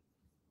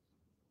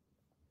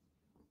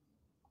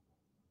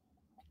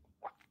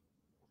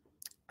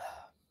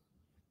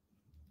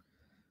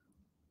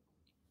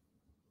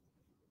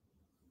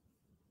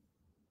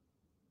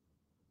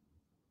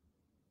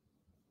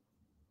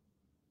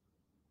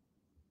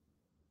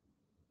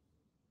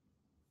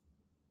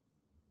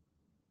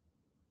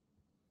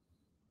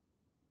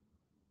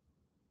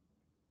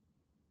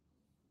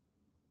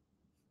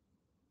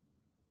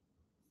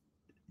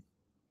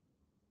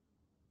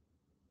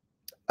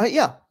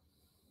 Yeah.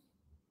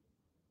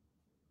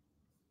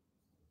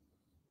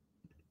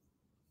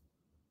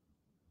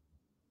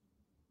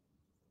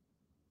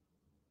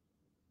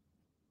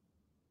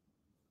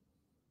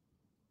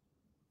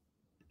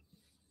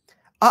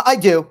 I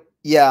do.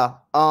 Yeah.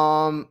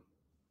 Um,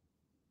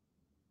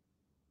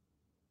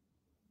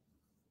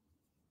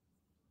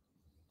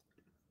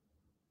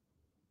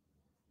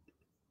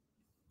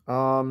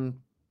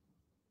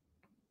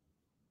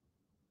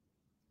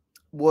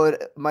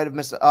 might have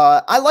missed.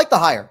 I like the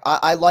hire.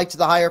 I liked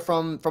the hire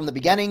from the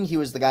beginning. He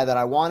was the guy that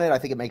I wanted. I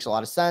think it makes a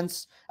lot of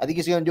sense. I think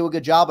he's going to do a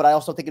good job, but I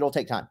also think it'll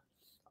take time.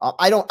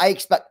 I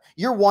expect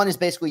year one is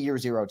basically year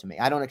zero to me.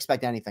 I don't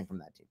expect anything from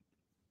that team.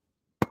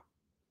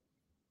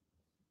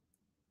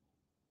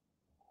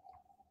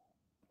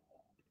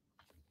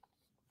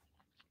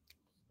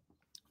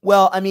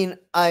 Well, I mean,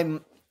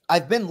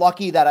 I've been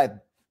lucky that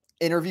I've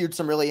interviewed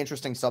some really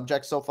interesting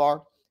subjects so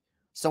far.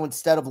 So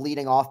instead of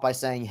leading off by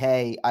saying,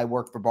 "Hey, I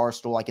work for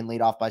Barstool," I can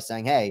lead off by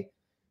saying, "Hey,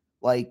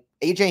 like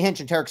AJ Hinch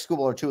and Tarek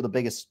Skubal are two of the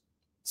biggest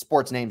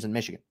sports names in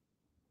Michigan."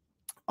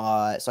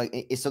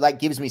 So that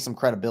gives me some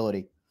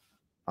credibility.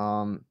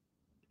 Can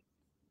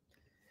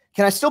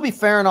I still be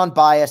fair and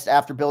unbiased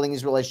after building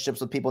these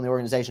relationships with people in the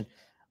organization?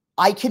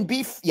 I can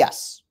be,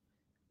 yes.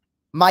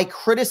 My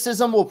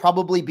criticism will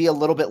probably be a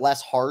little bit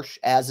less harsh,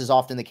 as is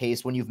often the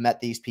case when you've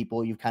met these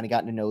people, you've kind of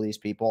gotten to know these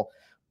people.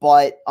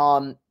 But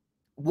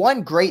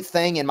one great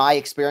thing in my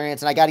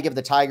experience, and I got to give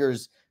the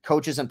Tigers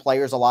coaches and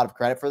players a lot of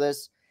credit for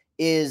this,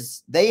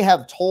 is they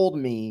have told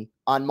me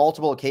on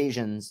multiple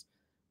occasions,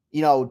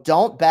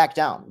 don't back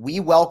down. We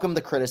welcome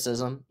the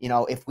criticism.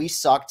 If we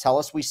suck, tell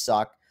us we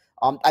suck.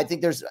 I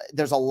think there's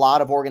a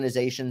lot of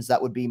organizations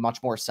that would be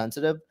much more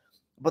sensitive,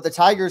 but the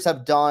Tigers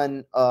have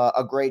done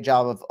a great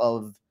job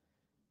of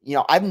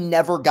I've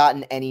never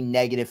gotten any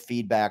negative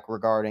feedback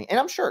regarding, and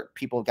I'm sure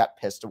people got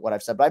pissed at what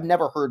I've said, but I've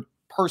never heard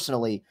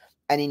personally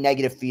any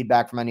negative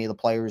feedback from any of the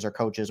players or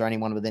coaches or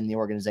anyone within the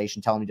organization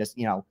telling me just,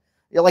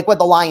 like what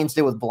the Lions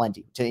did with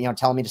Valenti, to,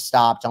 tell me to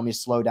stop, tell me to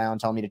slow down,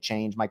 tell me to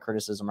change my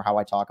criticism or how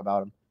I talk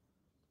about him.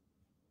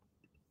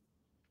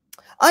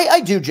 I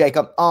do,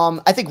 Jacob.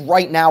 I think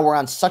right now we're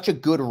on such a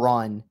good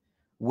run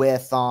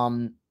with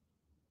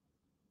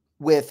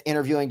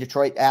interviewing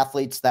Detroit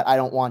athletes that I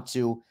don't want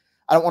to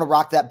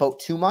rock that boat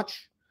too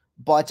much,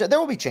 but there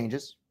will be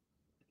changes.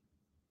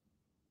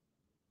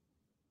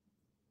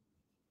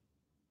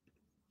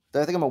 Do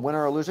I think I'm a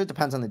winner or a loser? It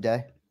depends on the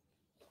day.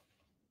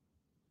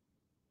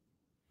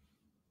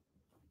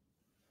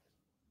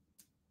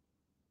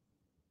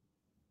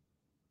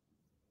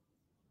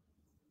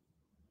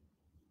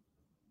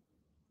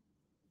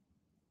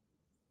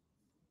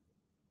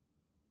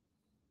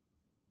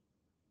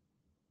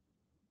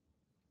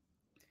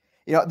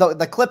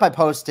 The clip I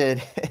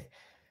posted,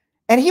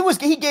 and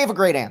he gave a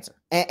great answer.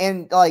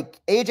 And like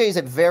AJ is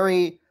a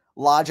very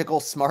logical,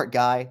 smart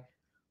guy.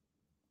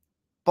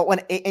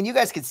 But and you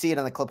guys can see it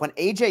on the clip, when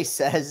AJ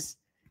says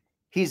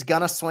he's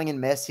gonna swing and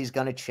miss, he's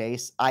gonna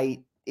chase,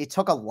 it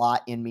took a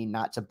lot in me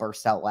not to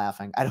burst out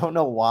laughing. I don't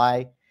know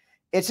why.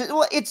 It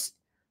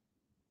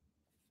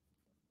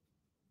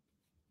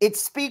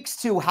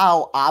speaks to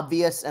how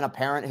obvious and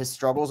apparent his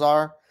struggles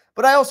are.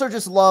 But I also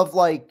just love,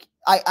 like,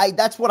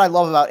 that's what I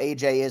love about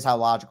AJ, is how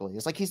logical he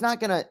is. Like, he's not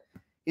gonna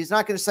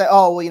say,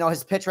 "Oh, well,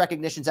 his pitch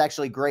recognition's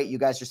actually great. You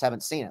guys just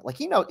haven't seen it." Like,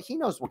 he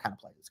knows what kind of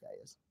player this guy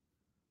is.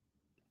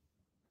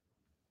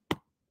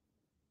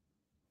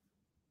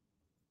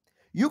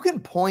 You can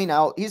point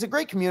out, he's a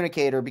great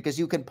communicator because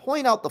you can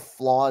point out the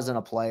flaws in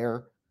a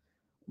player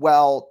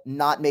while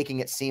not making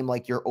it seem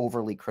like you're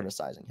overly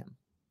criticizing him.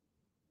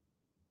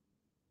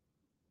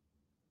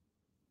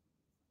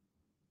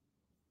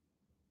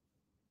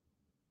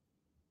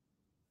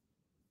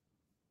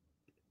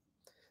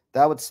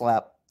 That would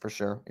slap for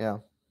sure. Yeah.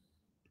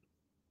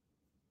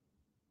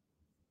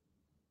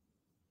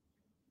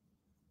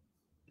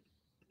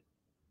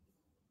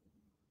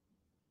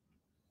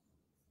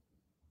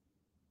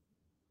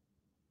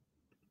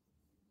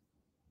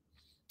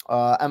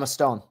 Emma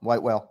Stone,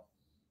 White Whale.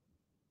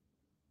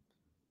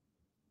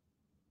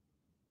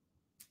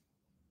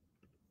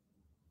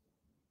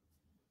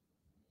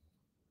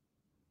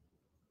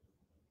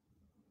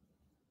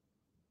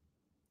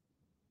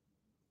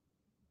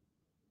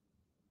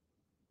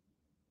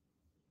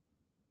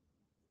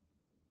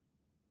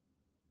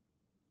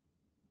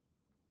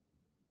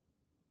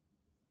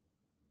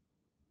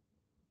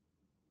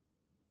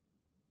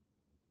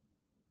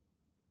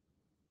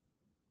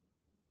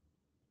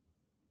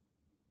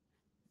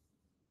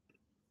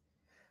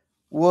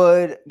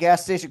 Would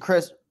Gas Station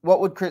Chris,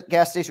 what would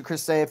Gas Station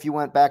Chris say if you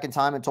went back in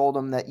time and told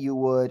him that you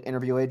would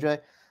interview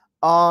AJ?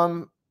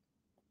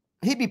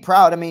 He'd be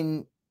proud. I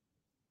mean,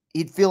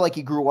 he'd feel like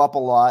he grew up a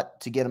lot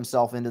to get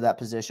himself into that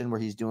position where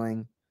he's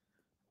doing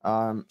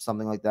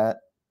something like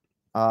that.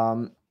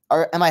 Am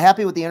I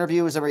happy with the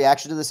interview? Is a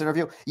reaction to this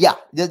interview? Yeah,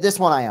 this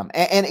one I am.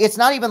 And it's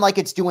not even like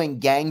it's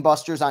doing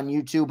gangbusters on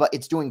YouTube, but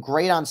it's doing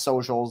great on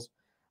socials.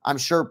 I'm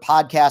sure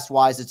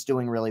podcast-wise it's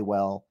doing really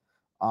well.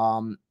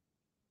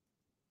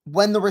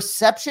 When the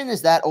reception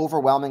is that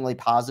overwhelmingly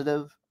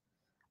positive,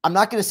 I'm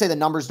not going to say the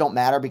numbers don't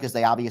matter, because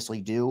they obviously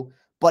do,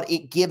 but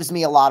it gives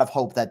me a lot of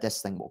hope that this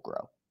thing will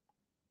grow.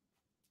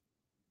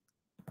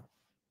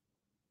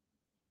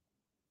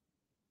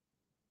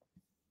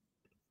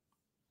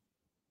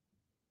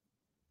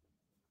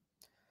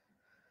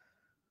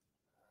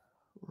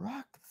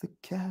 Rock the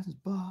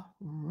Casbah,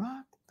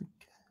 rock the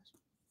Casbah.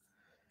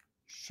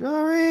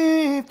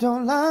 Sharif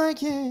don't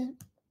like it.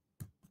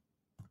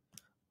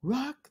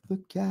 Rock the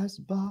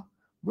Casbah,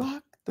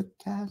 Rock the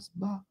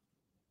Casbah.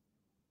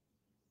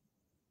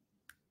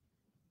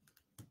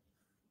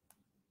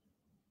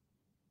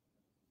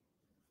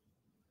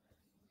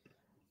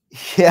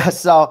 Yeah,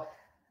 so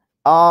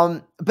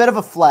a bit of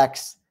a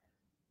flex.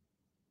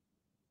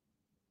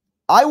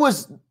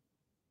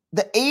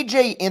 The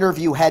AJ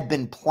interview had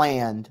been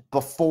planned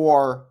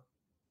before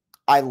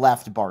I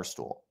left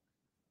Barstool.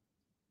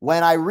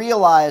 When I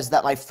realized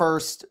that my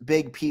first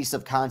big piece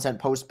of content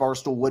post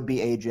Barstool would be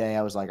AJ,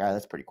 I was like, all right,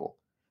 that's pretty cool.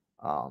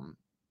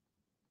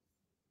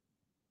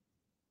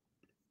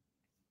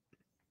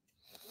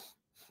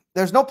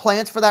 There's no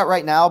plans for that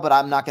right now, but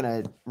I'm not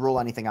going to rule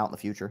anything out in the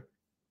future.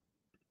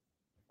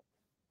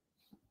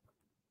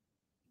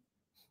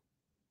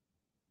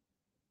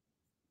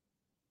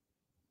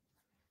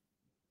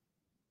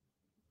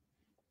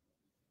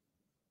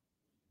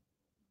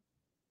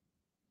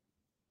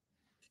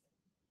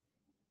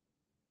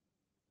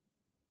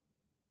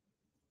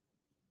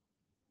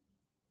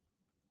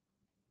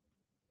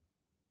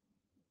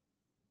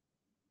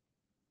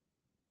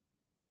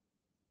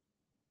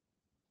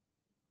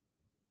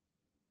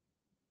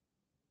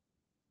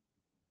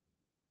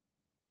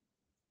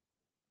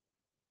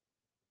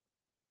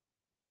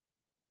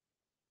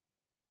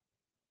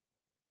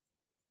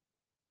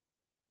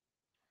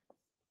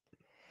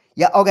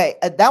 Yeah, okay.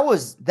 That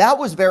was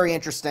very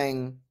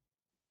interesting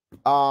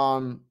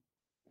to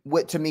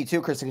me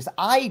too, Kristen, because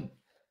I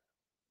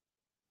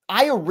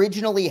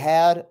originally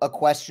had a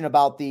question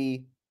about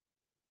the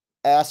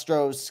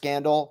Astros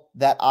scandal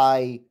that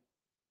I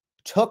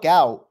took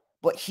out,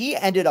 but he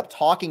ended up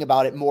talking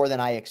about it more than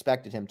I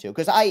expected him to.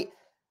 Because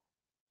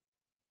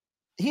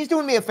he's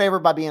doing me a favor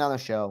by being on the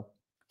show.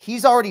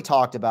 He's already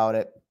talked about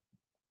it.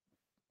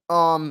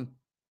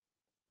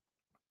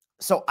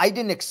 So I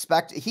didn't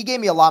expect, he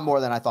gave me a lot more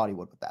than I thought he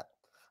would with that,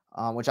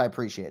 which I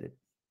appreciated.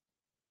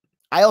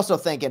 I also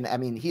think, and I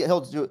mean,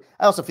 he'll do,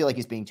 I also feel like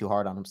he's being too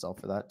hard on himself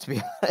for that, to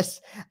be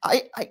honest.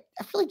 I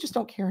really just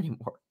don't care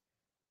anymore.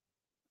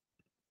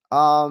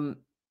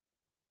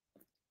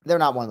 They're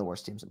not one of the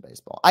worst teams in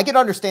baseball. I could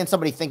understand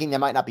somebody thinking they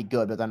might not be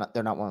good, but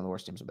they're not one of the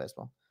worst teams in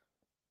baseball.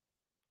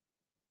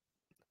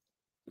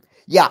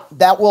 Yeah,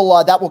 that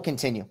will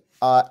continue.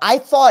 I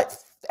thought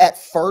at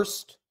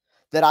first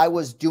that I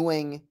was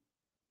doing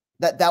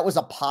that was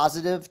a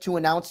positive to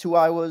announce who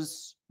I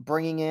was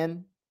bringing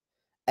in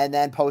and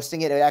then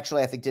posting it. It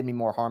actually, I think, did me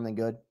more harm than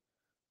good.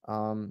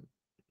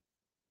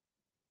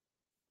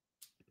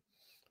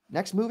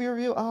 Next movie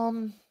review,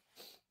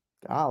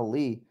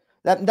 golly,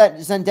 that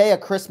Zendaya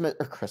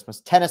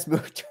Christmas tennis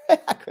movie,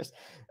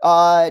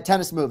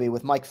 tennis movie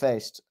with Mike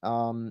Faced,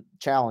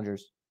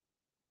 Challengers.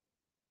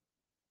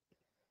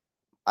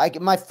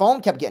 My phone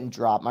kept getting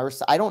dropped.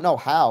 I don't know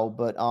how,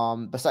 but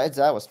besides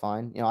that, was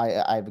fine. You know,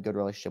 I have a good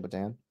relationship with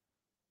Dan.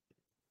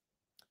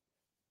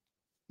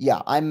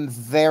 Yeah, I'm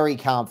very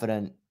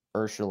confident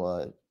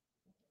Urshela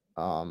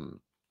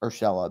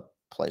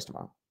plays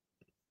tomorrow.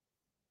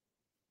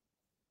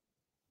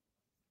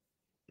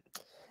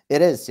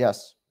 It is,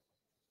 yes.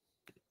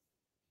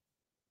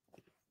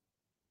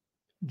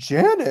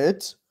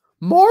 Janet?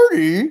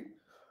 Marty?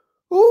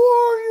 Who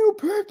are you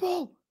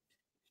people?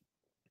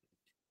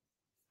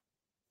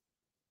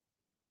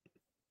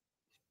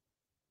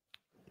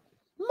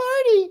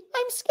 Marty,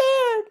 I'm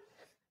scared.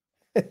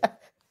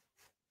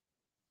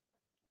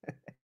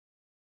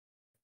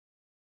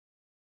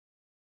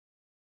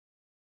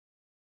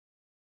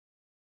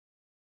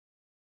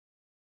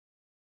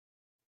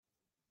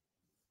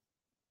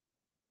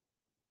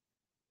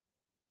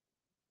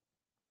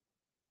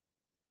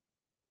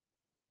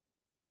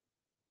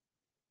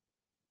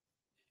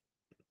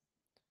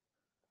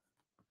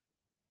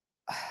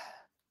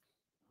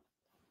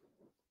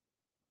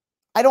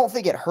 I don't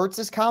think it hurts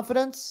his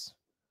confidence.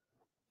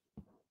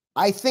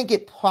 I think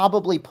it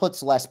probably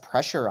puts less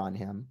pressure on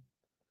him.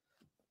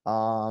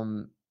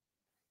 And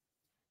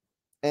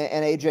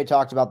AJ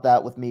talked about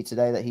that with me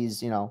today, that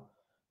he's, you know,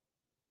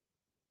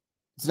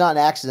 it's not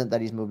an accident that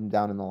he's moving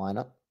down in the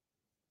lineup.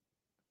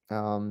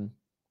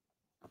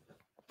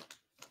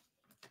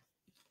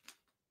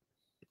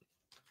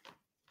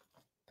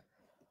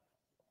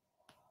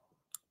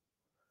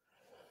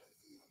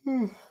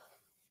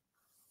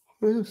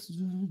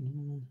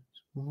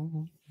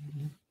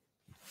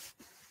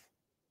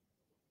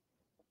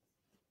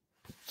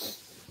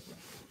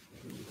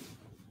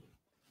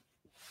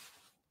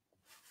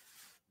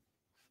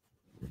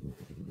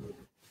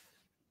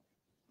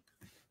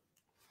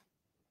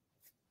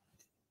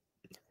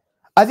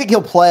 I think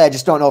he'll play. I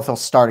just don't know if he'll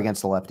start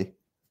against the lefty.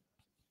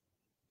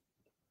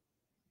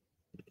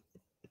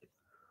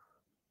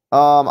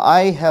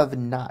 I have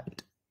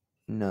not.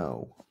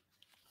 No.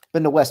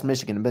 Been to West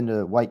Michigan, been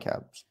to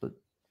Whitecaps, but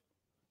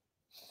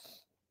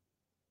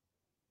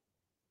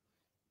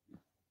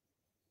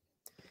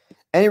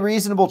any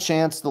reasonable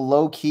chance the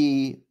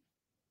low-key,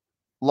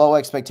 low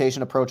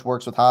expectation approach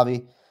works with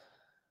Javi?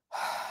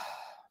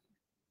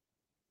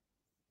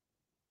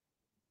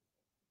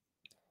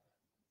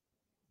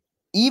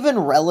 Even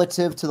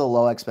relative to the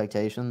low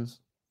expectations,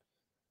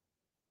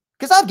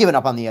 because I've given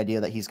up on the idea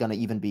that he's going to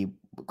even be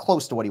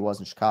close to what he was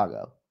in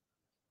Chicago.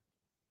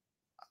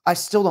 I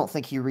still don't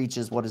think he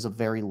reaches what is a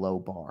very low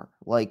bar.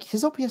 Like,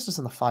 his OPS was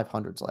in the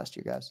 500s last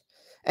year, guys.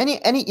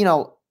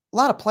 A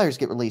lot of players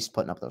get released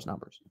putting up those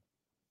numbers.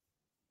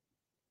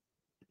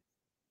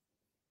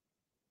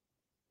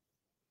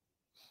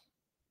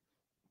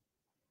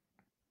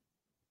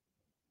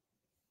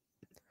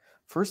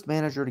 First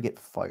manager to get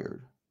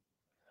fired.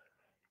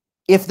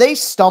 If they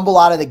stumble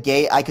out of the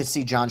gate, I could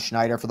see John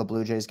Schneider for the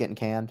Blue Jays getting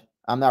canned.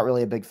 I'm not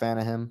really a big fan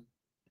of him.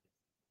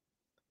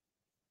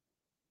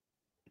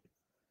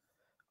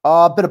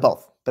 Bit of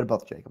both. Bit of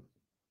both, Jacob.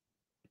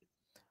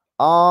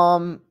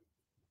 I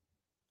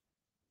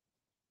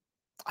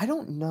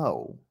don't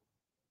know.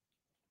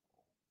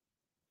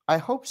 I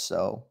hope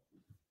so.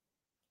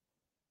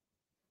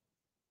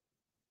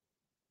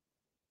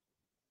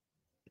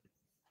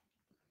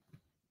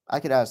 I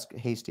could ask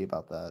Hasty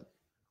about that.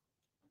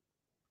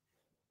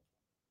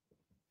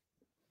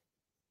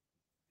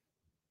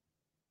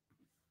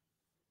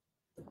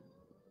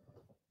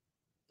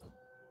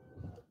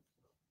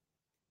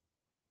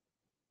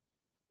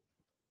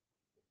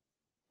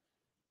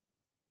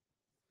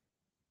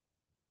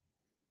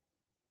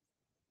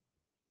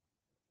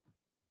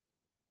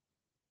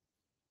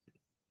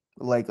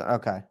 Like,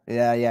 okay.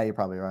 Yeah, you're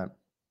probably right.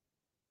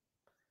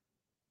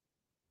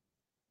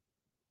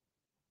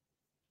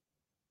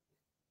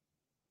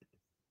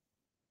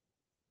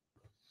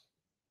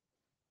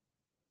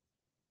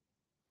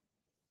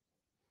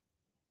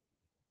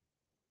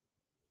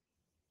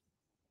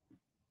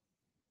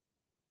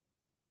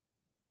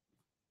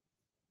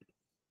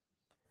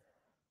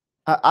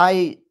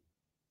 I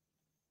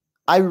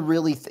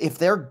really, if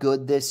they're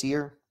good this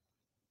year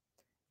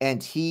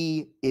and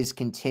he is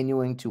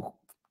continuing to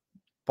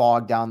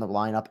bog down the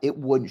lineup, it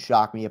wouldn't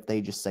shock me if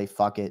they just say,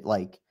 fuck it,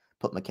 like,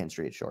 put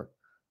McKinstry at short.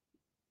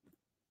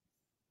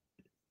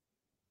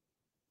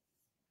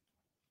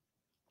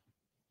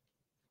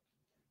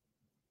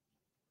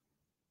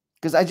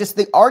 Because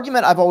the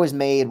argument I've always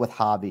made with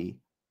Javi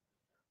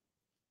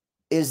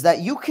is that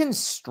you can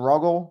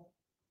struggle.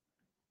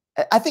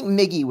 I think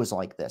Miggy was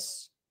like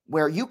this,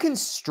 where you can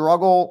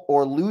struggle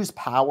or lose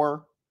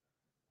power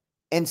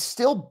and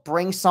still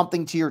bring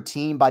something to your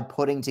team by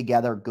putting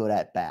together good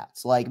at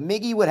bats. Like,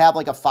 Miggy would have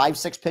like a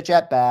 5-6 pitch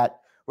at bat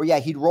where, yeah,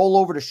 he'd roll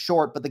over to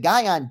short, but the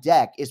guy on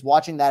deck is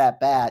watching that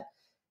at bat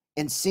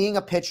and seeing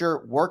a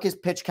pitcher work his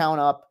pitch count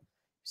up,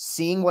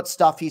 seeing what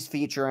stuff he's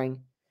featuring.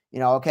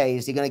 Okay,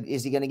 is he gonna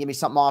give me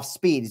something off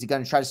speed? Is he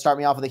gonna try to start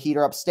me off with a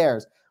heater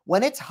upstairs?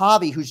 When it's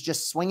Javi who's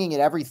just swinging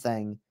at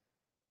everything,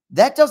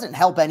 that doesn't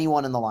help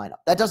anyone in the lineup.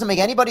 That doesn't make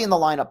anybody in the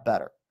lineup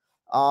better.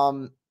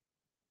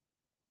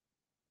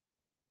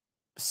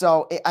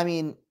 So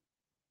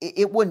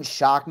it wouldn't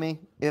shock me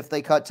if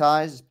they cut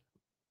ties.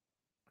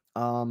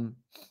 Yeah,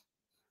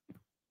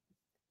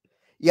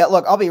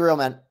 look, I'll be real,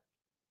 man.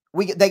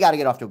 They got to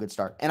get off to a good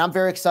start, and I'm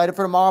very excited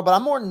for tomorrow. But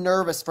I'm more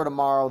nervous for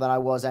tomorrow than I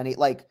was any.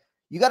 Like,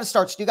 you got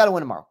to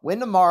win tomorrow.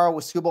 Win tomorrow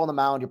with Skubal on the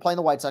mound. You're playing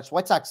the White Sox.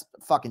 White Sox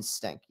fucking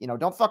stink.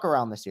 Don't fuck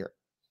around this year.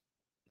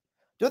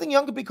 Do you think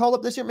Young could be called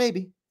up this year?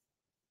 Maybe.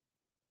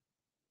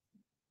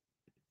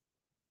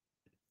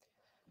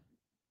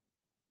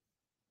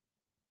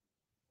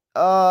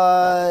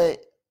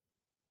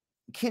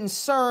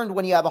 Concerned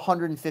when you have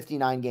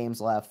 159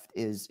 games left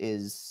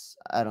is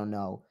I don't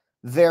know.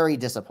 Very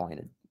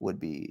disappointed would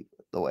be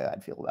the way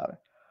I'd feel about it.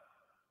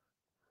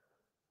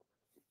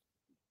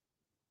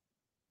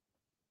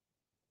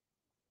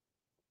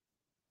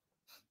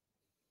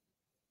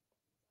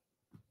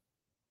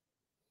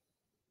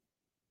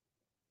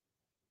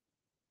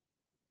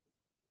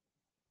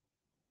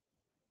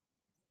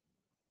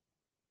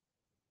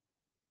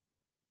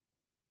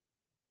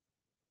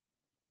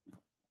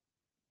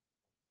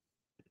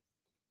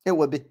 It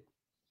would be.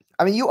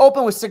 I mean, you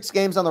open with 6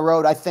 games on the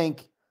road. I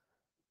think,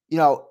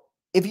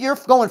 if you're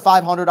going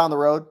 500 on the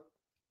road,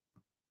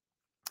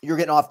 you're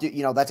getting off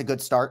to, that's a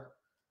good start.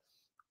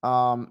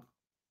 I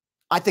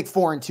think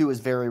 4-2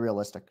 is very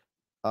realistic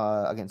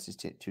against these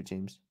two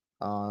teams.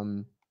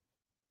 Would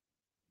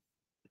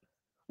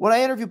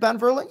I interview Ben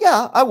Verlin?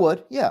 Yeah, I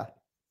would. Yeah.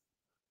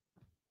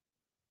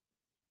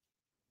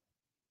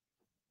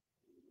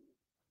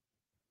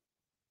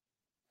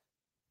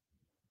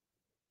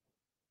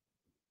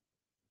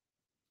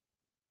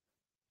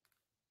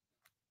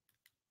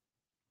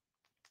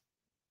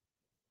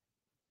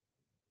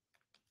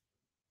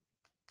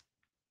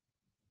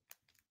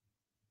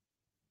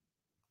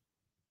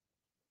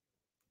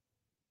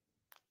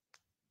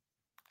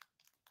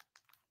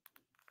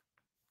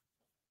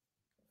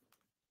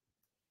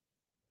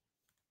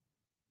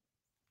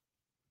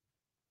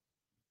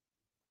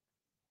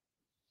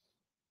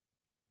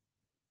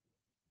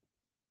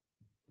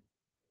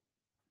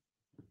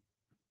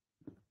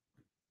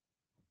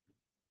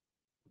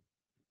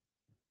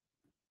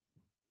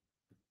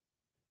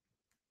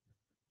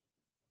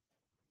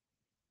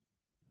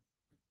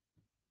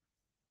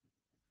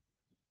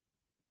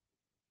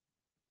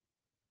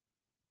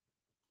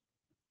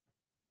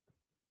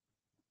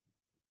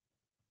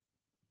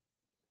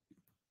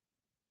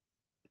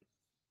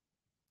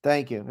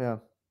 Thank you. Yeah.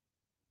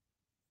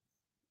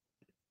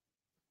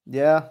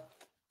 Yeah.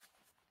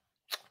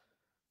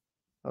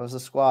 That was the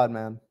squad,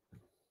 man.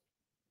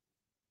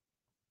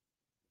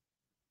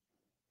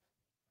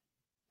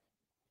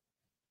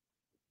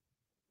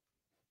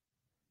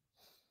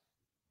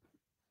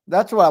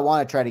 That's what I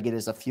want to try to get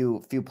is a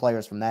few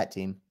players from that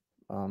team.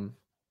 Um,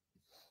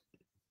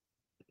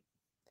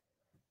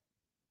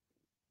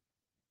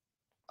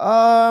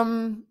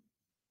 um,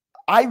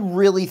 I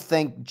really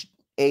think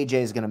AJ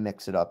is going to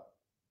mix it up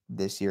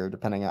this year.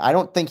 Depending on, I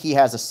don't think he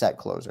has a set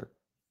closer.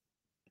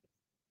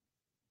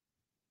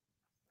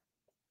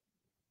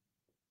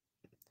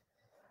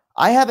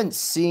 I haven't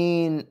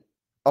seen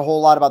a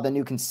whole lot about the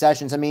new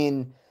concessions. I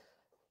mean,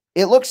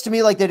 it looks to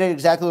me like they did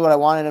exactly what I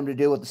wanted them to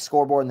do with the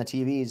scoreboard and the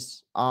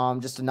TVs.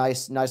 Just a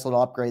nice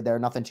little upgrade there.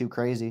 Nothing too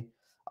crazy.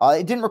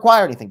 It didn't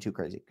require anything too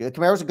crazy.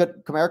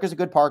 Comerica's a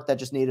good park that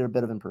just needed a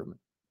bit of improvement.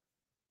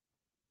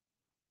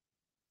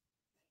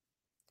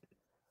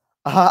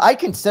 I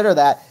consider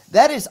that.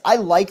 That is, I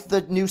like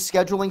the new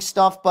scheduling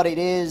stuff, but it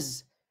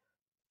is,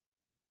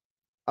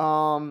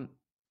 um,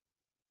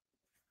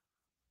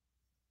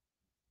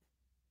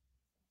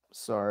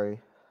 sorry,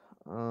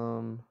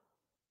 um,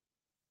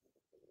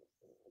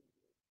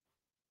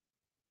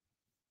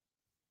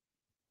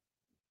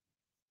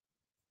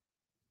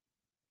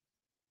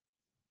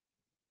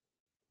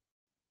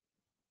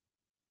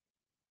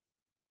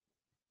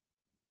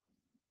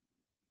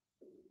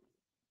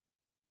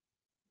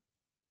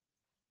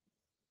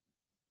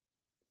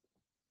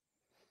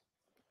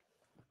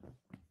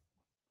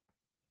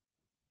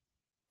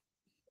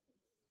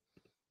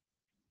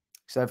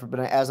 except for, but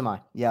as am I.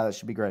 Yeah, that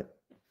should be great.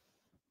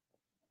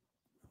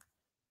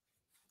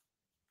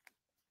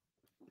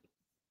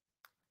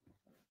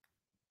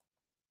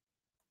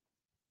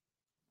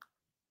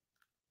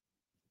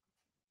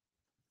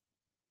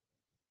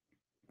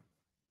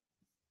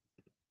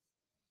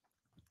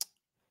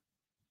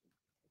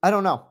 I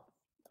don't know.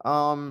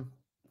 Um,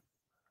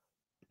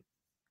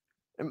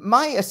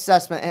 my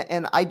assessment,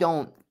 and I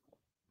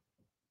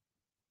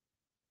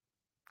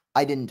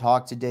didn't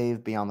talk to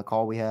Dave beyond the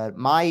call we had.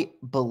 My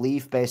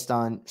belief, based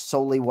on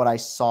solely what I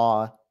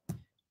saw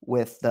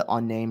with the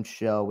unnamed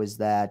show, is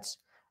that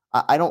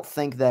I don't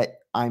think that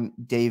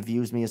Dave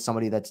views me as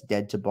somebody that's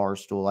dead to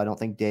Barstool. I don't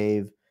think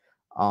Dave,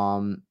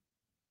 um,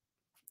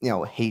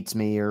 hates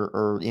me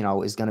or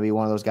is going to be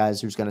one of those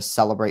guys who's going to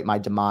celebrate my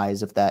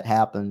demise if that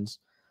happens.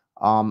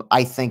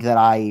 I think that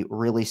I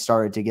really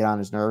started to get on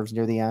his nerves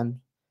near the end.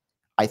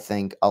 I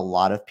think a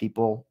lot of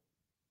people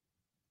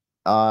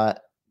uh,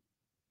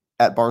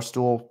 at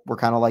Barstool were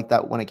kind of like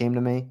that when it came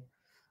to me.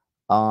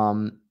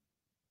 Um,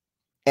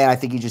 and I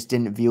think he just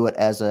didn't view it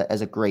as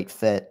a great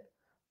fit.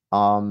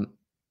 Um,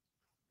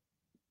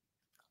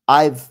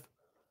 I've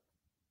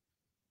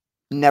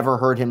never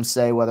heard him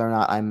say whether or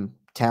not I'm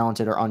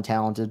talented or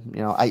untalented.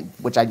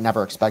 Which I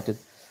never expected.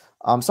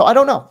 So I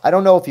don't know. I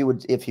don't know if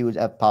he would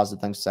have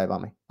positive things to say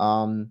about me.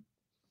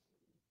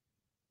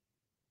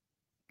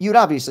 You'd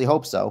obviously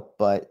hope so,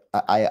 but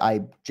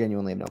I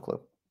genuinely have no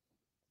clue.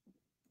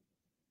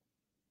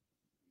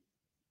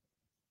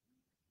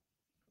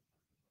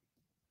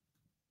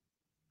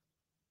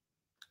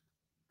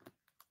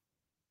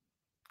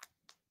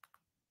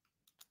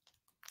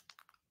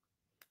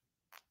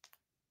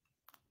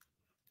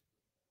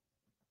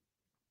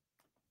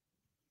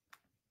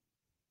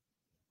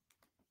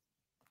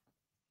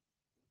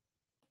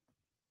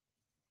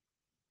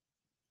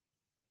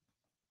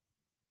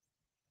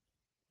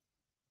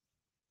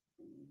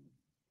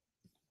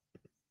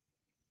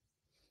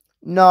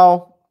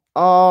 No.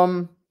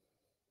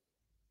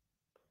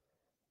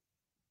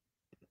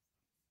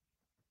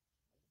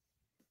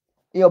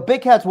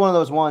 Big Cat's one of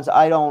those ones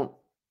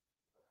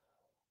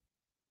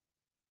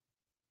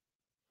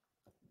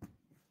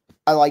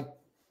I like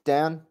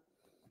Dan.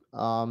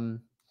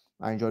 Um,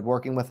 I enjoyed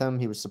working with him.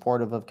 He was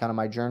supportive of kind of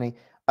my journey.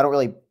 I don't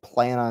really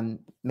plan on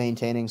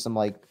maintaining some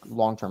like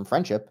long-term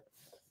friendship.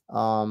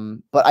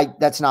 But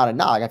that's not a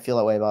knock. I feel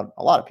that way about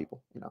a lot of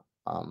people.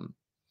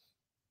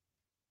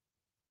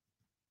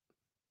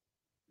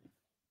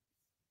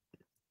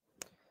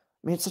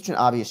 I mean, it's such an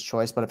obvious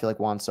choice, but I feel like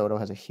Juan Soto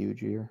has a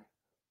huge year.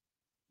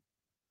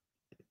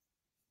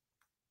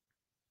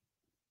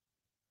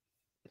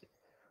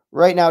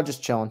 Right now,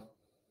 just chilling.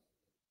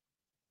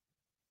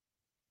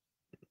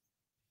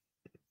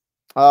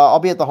 I'll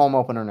be at the home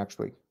opener next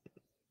week.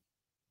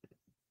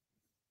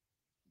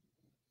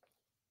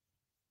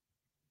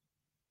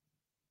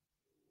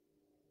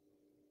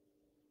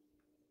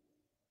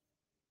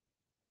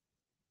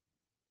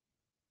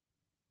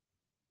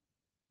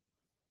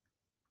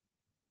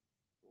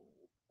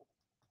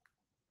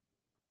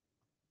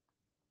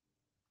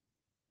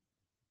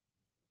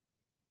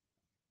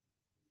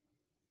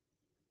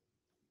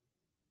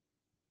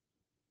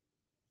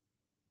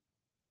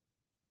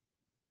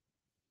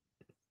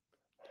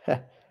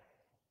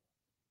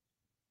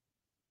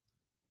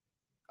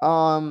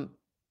 um,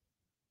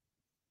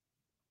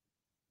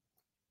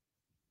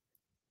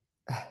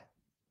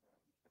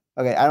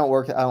 okay, I don't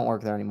work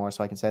there anymore,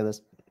 so I can say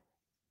this.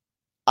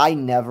 I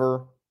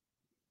never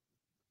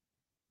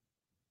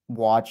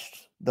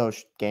watched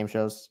those game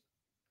shows,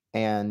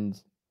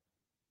 and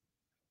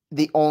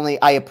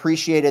I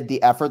appreciated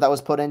the effort that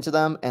was put into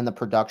them and the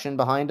production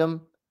behind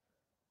them,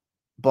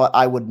 but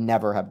I would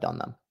never have done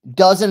them.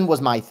 Dozen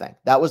was my thing.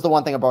 That was the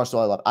one thing about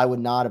Barstool I loved. I would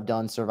not have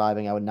done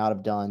Surviving. I would not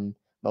have done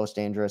Most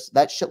Dangerous.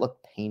 That shit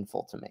looked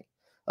painful to me.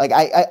 Like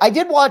I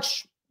did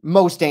watch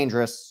Most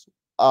Dangerous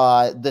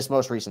this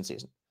most recent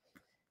season.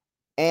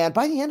 And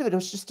by the end of it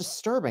was just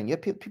disturbing. Yeah,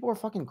 people were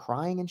fucking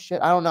crying and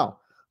shit. I don't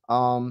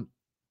know.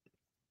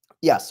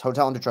 Yes,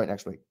 Hotel in Detroit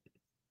next week.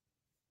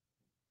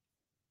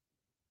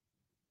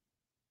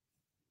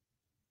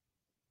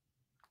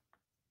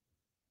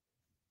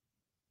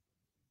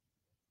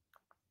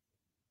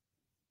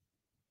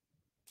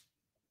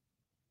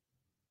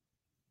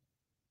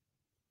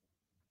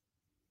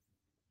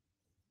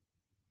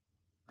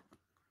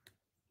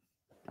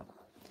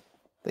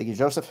 Thank you,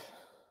 Joseph.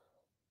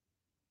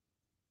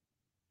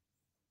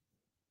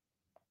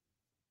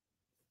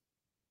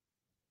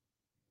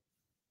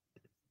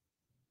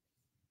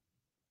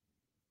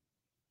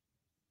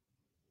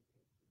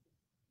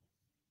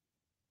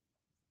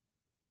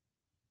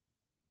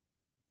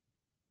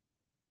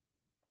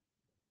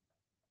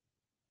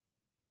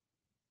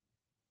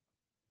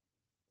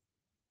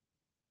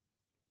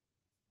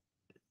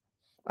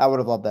 I would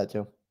have loved that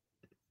too.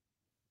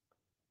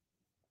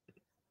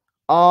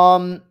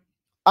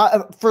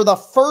 For the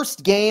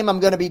first game, I'm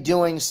gonna be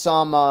doing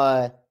some.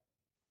 I'm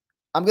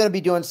gonna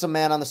be doing some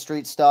man on the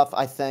street stuff.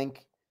 I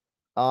think.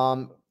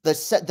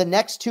 The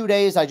next 2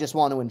 days, I just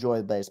want to enjoy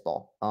the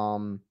baseball.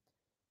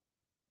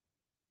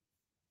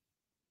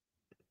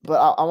 But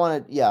I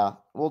want to. Yeah,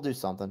 we'll do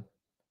something.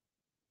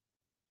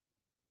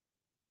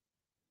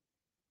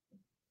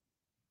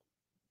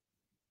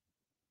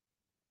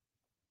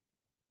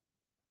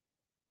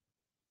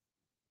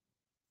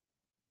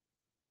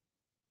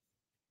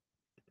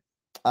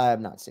 I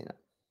have not seen it.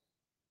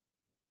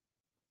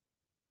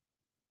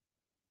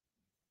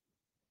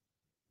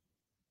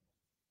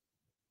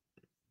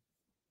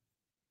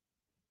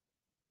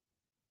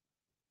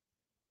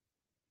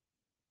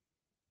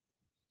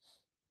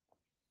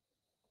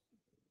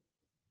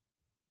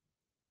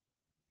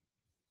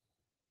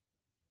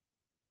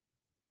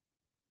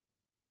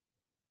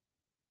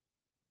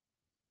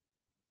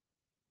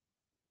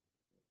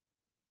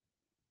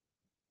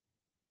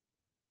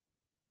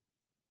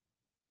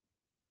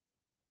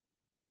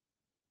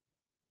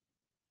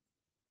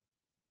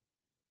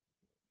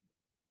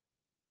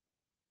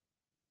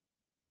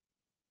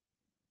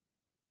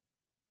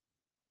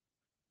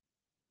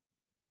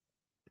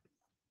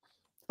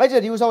 I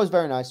did. He was always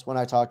very nice when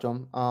I talked to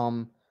him.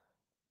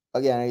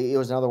 Again, it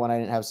was another one I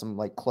didn't have some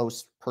like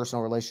close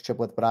personal relationship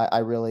with, but I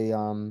really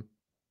um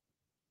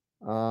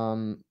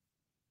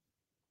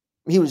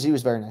he was a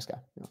very nice guy.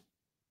 Yeah.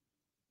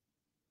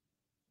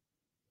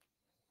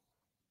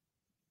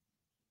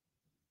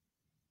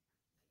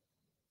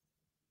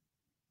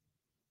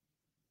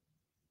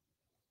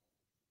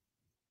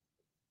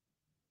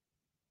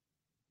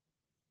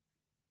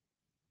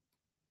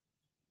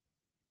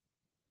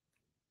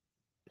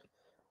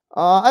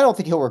 I don't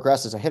think he'll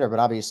regress as a hitter, but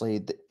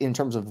obviously, in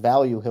terms of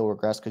value, he'll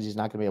regress because he's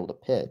not going to be able to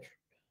pitch.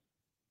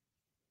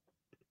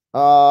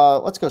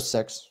 Let's go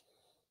 6.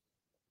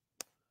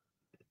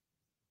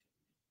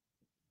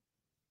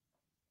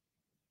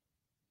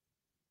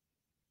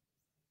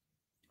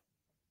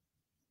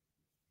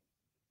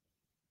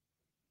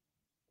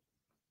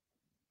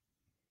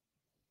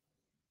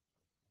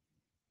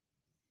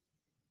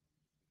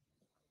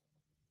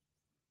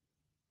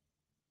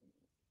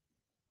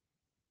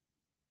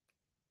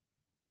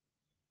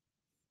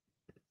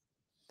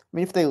 I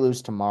mean, if they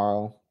lose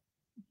tomorrow,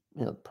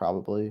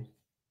 probably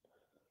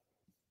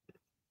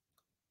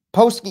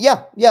post.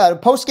 Yeah,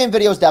 post game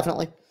videos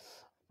definitely.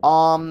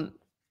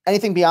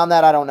 Anything beyond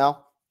that, I don't know.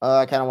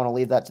 I kind of want to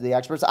leave that to the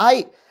experts.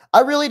 I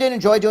really did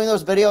enjoy doing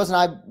those videos, and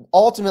I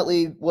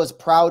ultimately was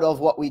proud of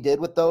what we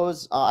did with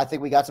those. I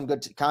think we got some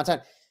good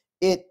content.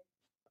 It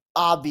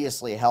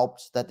obviously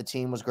helped that the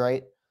team was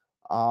great.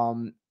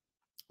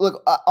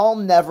 Look,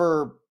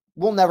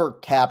 we'll never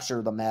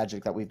capture the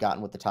magic that we've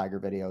gotten with the Tiger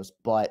videos,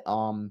 but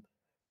I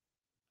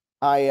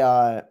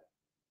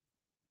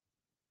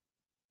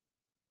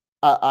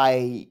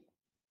I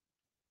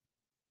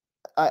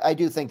I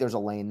do think there's a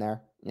lane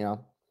there, you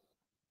know.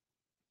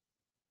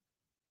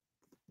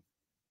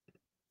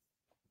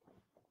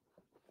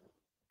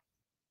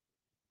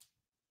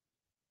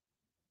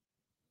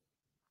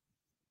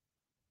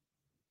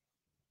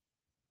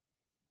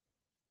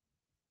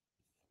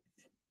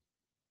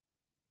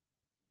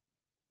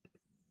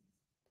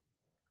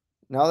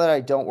 Now that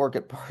I don't work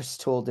at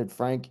Barstool, did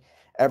Frank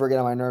ever get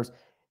on my nerves?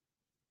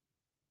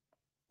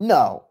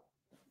 No.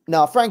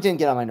 No, Frank didn't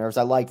get on my nerves.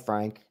 I like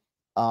Frank.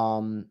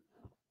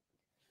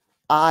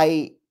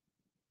 I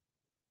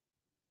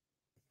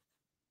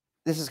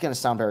This is going to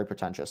sound very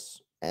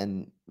pretentious,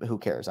 and who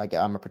cares?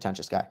 I'm a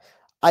pretentious guy.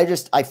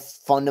 I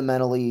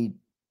fundamentally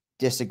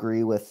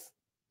disagree with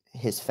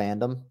his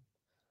fandom.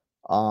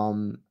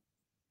 Um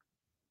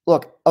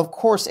Look, of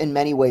course, in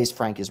many ways,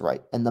 Frank is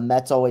right, and the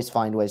Mets always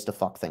find ways to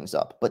fuck things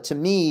up. But to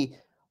me,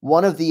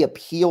 one of the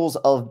appeals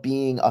of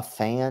being a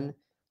fan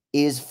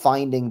is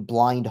finding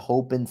blind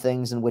hope in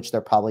things in which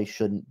there probably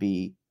shouldn't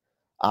be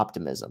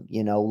optimism.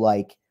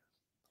 Like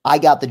I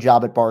got the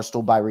job at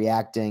Barstool by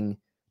reacting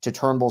to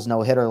Turnbull's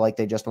no hitter like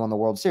they just won the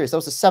World Series. That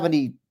was a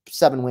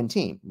 77 win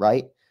team,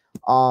 right?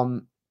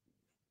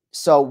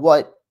 So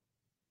what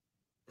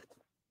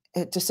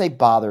to say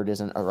bothered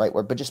isn't a right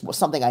word, but just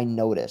something I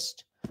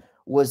noticed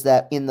was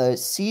that in the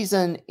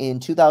season in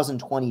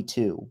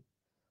 2022,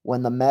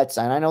 when the Mets,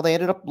 and I know they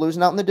ended up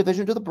losing out in the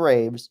division to the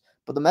Braves,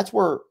 but the Mets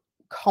were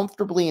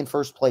comfortably in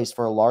first place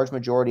for a large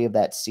majority of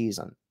that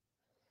season.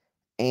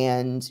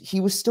 And he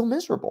was still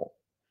miserable.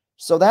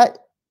 So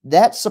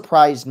that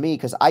surprised me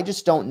because I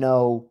just don't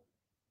know.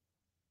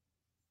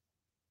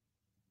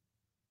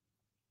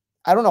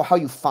 I don't know how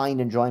you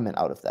find enjoyment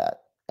out of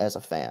that as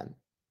a fan,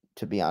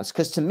 to be honest.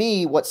 Because to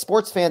me, what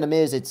sports fandom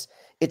is, it's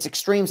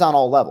extremes on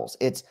all levels.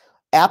 It's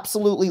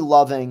absolutely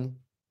loving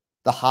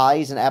the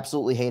highs and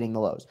absolutely hating the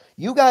lows.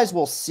 You guys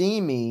will see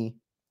me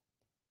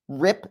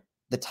rip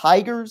the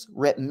Tigers,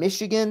 rip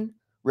Michigan,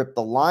 rip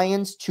the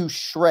Lions to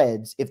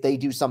shreds if they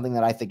do something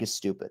that I think is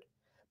stupid.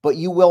 But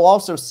you will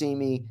also see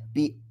me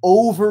be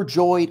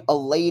overjoyed,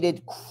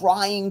 elated,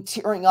 crying,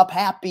 tearing up,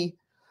 happy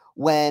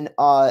when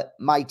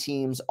my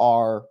teams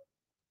are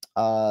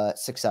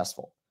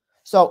successful.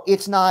 So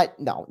it's not,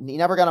 no, he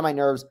never got on my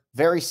nerves.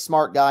 Very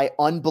smart guy,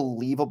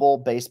 unbelievable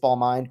baseball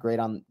mind, great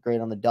on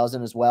the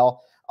dozen as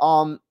well.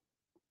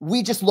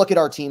 We just look at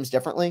our teams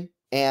differently,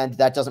 and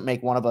that doesn't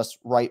make one of us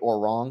right or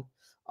wrong.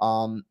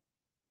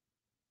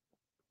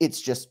 It's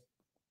just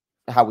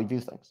how we do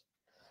things.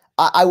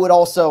 I would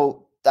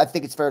also, I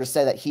think it's fair to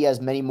say that he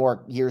has many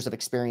more years of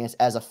experience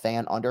as a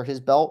fan under his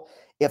belt.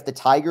 If the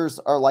Tigers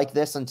are like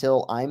this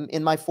until I'm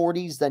in my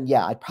 40s, then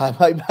yeah,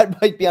 I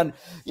might be on,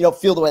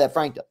 feel the way that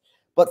Frank does.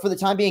 But for the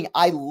time being,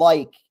 I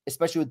like,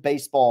 especially with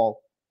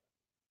baseball,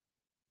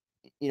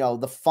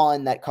 the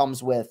fun that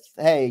comes with,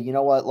 hey, you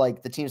know what?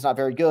 Like the team's not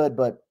very good,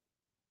 but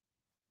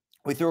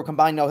we threw a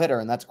combined no hitter,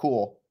 and that's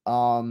cool.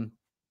 I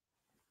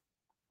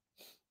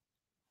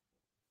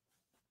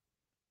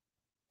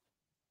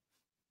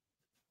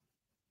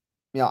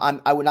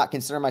would not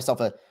consider myself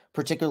a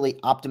particularly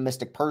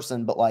optimistic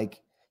person, but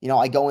like,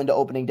 I go into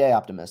opening day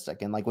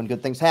optimistic, and like when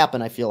good things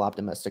happen, I feel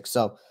optimistic.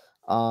 So,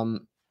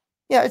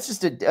 yeah, it's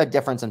just a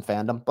difference in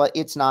fandom, but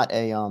it's not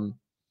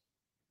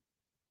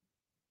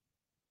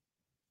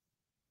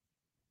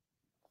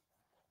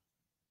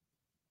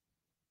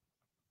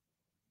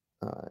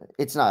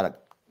it's not a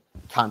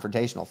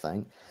confrontational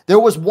thing. There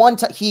was one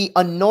time he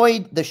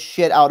annoyed the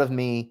shit out of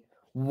me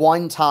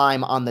one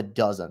time on the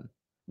dozen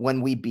when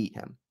we beat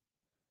him.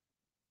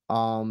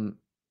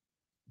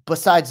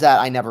 Besides that,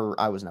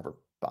 I was never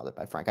bothered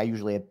by Frank. I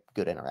usually have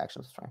good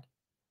interactions with Frank.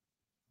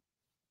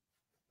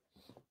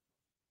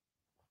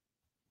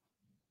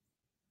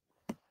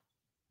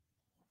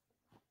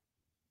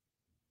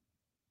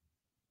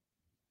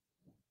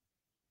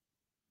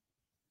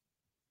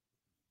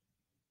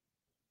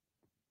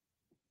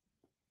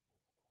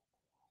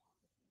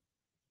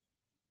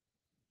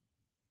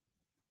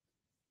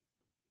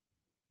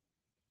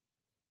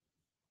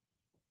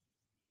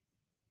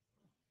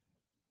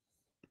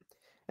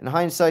 In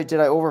hindsight,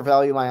 did I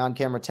overvalue my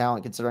on-camera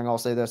talent considering I'll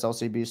say this,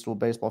 LCB stool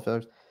baseball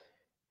failures?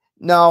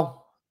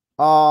 No.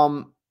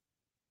 No,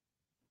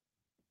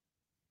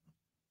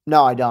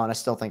 I don't. I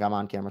still think I'm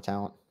on-camera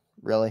talent.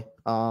 Really.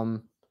 I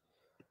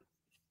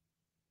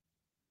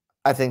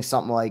think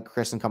something like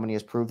Chris and Company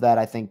has proved that.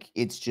 I think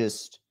it's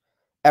just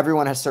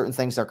everyone has certain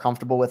things they're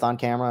comfortable with on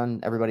camera,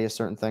 and everybody has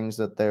certain things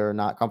that they're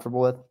not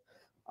comfortable with.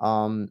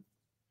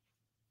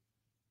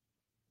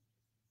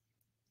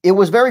 It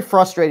was very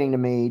frustrating to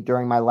me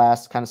during my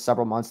last kind of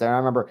several months there. And I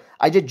remember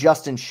I did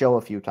Justin's show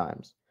a few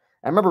times.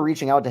 I remember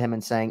reaching out to him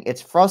and saying,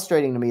 it's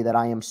frustrating to me that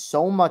I am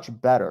so much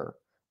better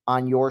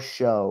on your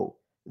show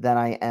than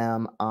I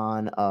am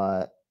on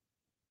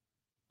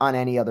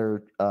any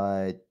other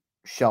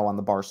show on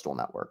the Barstool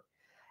Network.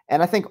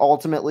 And I think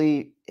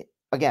ultimately,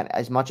 again,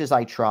 as much as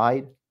I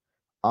tried,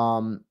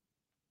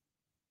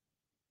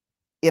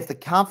 if the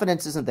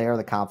confidence isn't there,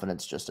 the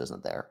confidence just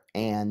isn't there.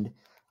 And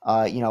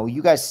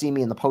you guys see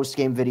me in the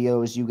post-game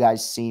videos. You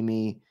guys see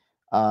me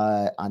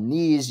on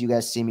these. You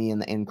guys see me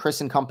in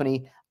Chris and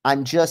Company.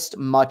 I'm just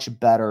much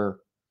better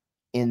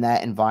in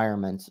that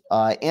environment.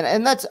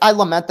 And that's, I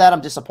lament that.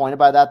 I'm disappointed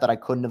by that I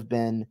couldn't have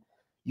been,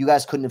 you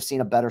guys couldn't have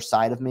seen a better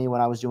side of me when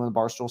I was doing the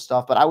Barstool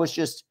stuff. But I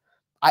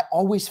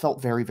always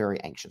felt very, very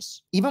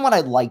anxious. Even when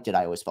I liked it,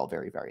 I always felt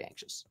very, very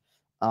anxious.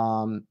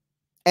 And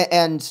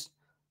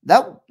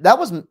that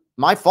was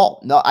my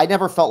fault. No, I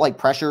never felt like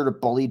pressured or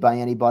bullied by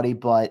anybody,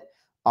 but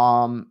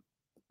I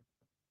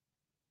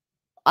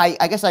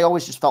guess I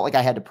always just felt like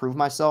I had to prove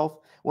myself.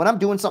 When I'm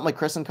doing something like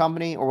Chris and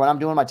Company, or when I'm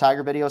doing my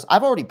Tiger videos,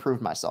 I've already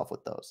proved myself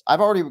with those.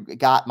 I've already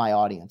got my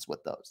audience with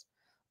those.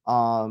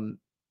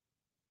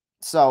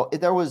 So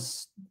there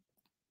was,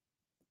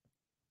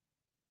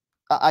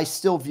 I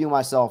still view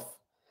myself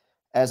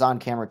as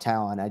on-camera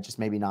talent. I just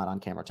maybe not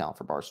on-camera talent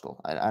for Barstool.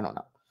 I don't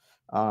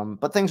know.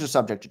 But things are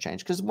subject to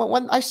change because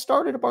when I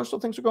started at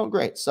Barstool, things were going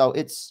great. So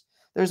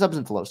there's ebbs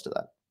and flows to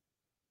that.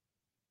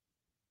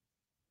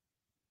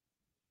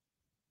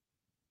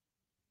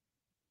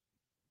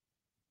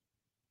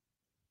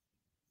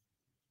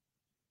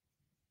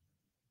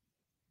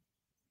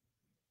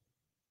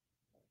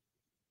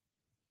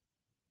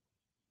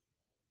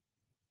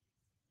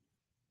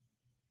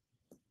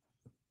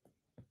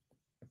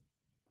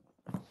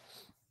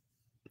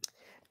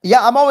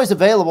 Yeah, I'm always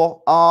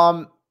available.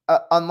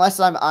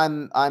 Unless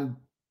I'm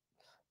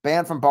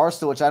banned from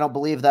Barstool, which I don't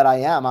believe that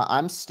I am.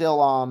 I'm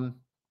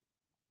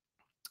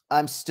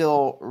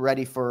still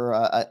ready for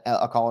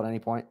a call at any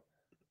point.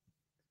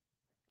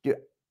 Dude,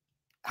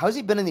 how's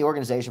he been in the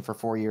organization for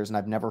 4 years and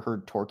I've never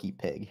heard Torquay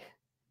Pig?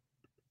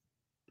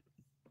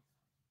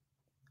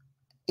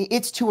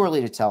 It's too early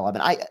to tell. I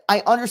mean,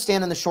 I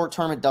understand in the short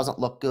term it doesn't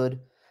look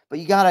good, but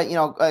you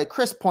gotta,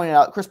 Chris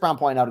Brown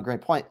pointed out a great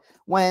point.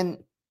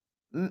 When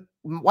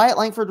Wyatt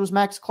Langford was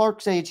Max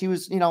Clark's age, he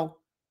was,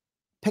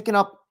 picking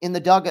up in the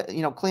dugout,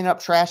 cleaning up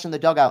trash in the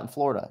dugout in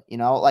Florida.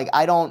 Like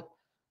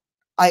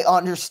I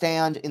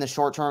understand in the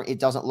short term it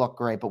doesn't look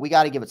great, but we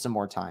got to give it some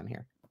more time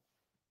here.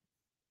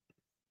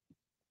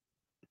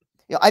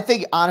 I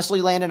think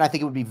honestly, Landon, I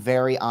think it would be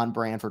very on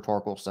brand for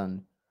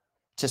Torkelson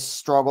to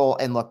struggle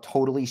and look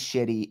totally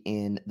shitty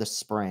in the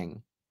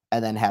spring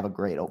and then have a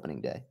great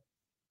opening day.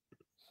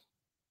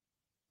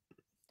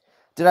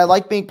 Did I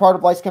like being part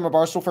of Lights Camera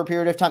Barstool for a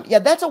period of time? Yeah,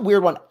 that's a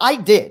weird one. I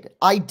did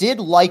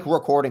like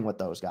recording with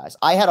those guys.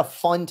 I had a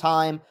fun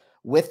time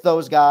with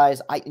those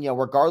guys.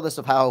 Regardless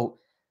of how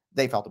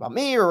they felt about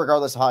me or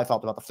regardless of how I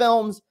felt about the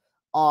films,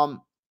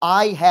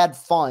 I had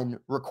fun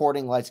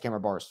recording Lights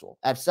Camera Barstool.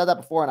 I've said that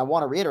before, and I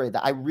want to reiterate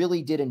that I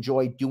really did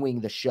enjoy doing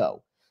the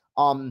show.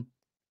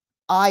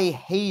 I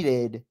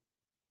hated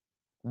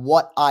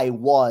what I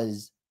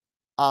was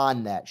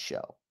on that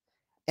show.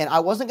 And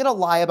I wasn't going to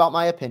lie about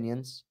my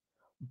opinions,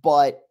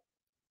 but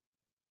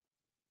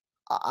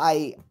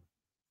I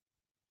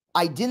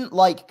didn't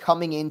like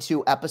coming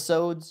into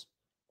episodes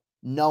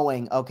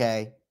knowing,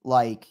 okay,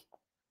 like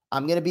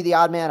I'm going to be the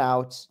odd man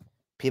out.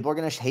 People are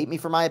going to hate me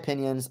for my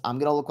opinions. I'm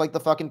going to look like the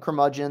fucking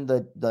curmudgeon,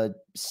 the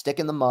stick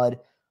in the mud.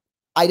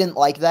 I didn't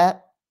like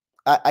that.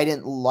 I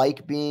didn't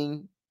like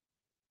being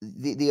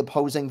the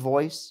opposing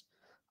voice.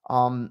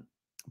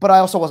 But I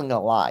also wasn't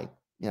going to lie,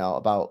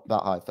 about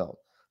how I felt.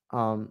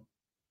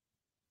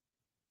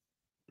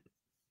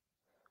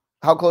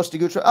 How close to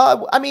Gooch?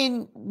 I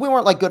mean, we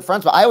weren't like good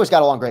friends, but I always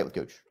got along great with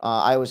Gooch.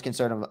 I always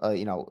considered him,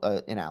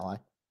 an ally.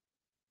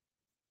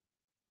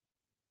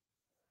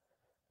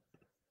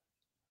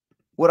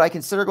 Would I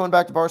consider going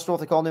back to Barstool if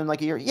they called him in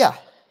like a year? Yeah,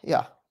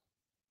 yeah.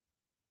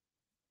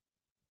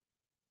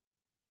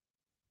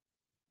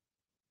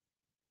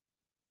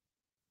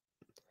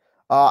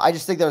 I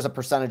just think there's a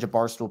percentage of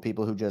Barstool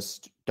people who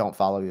just don't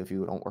follow you if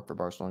you don't work for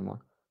Barstool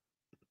anymore.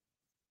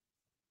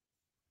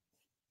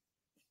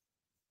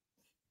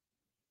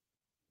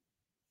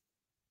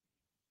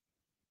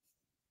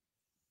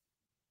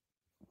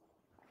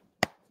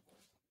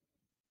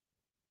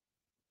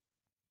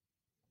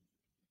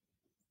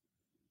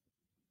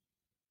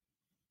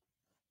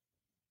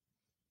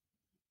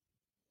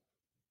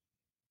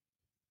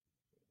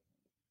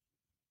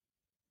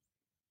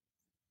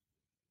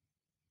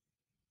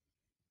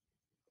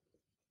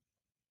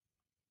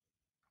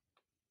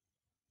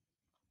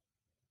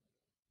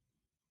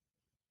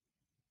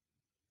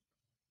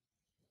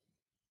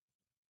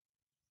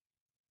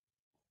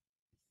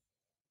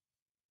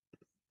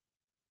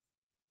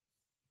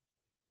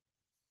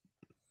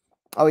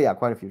 Oh yeah,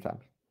 quite a few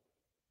times.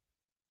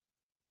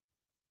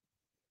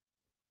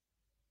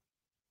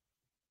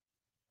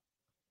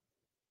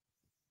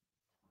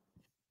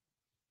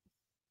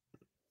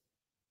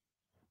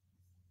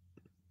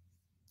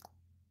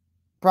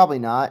 Probably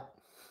not.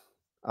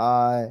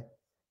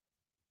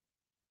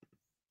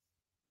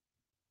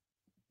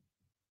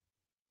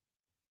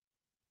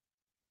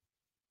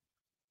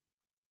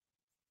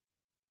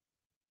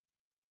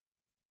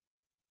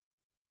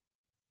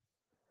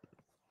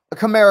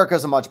 Comerica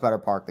is a much better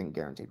park than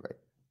Guaranteed Rate.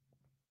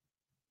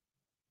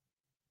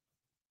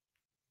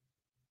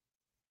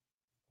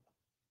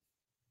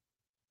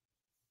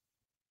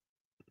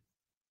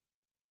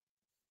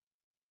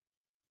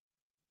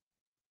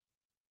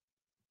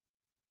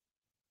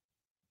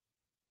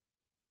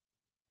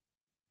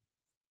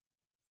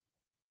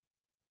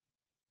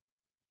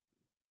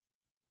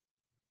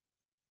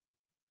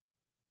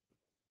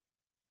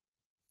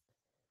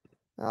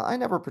 I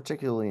never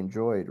particularly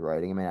enjoyed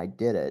writing. I mean, I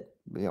did it.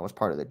 It was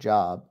part of the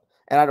job.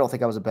 And I don't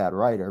think I was a bad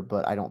writer,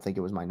 but I don't think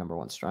it was my number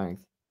one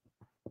strength.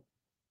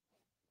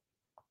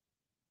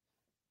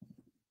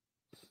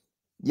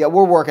 Yeah,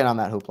 we're working on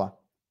that hoopla.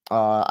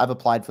 I've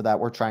applied for that.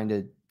 We're trying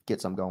to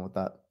get some going with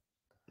that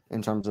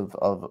in terms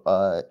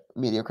of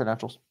media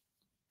credentials.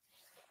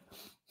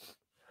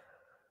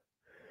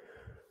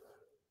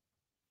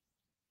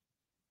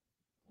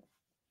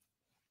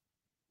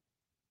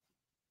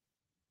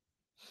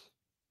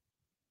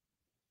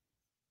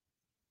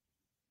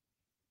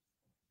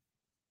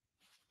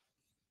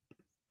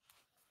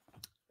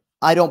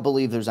 I don't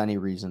believe there's any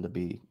reason to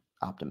be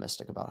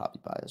optimistic about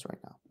Javi Baez right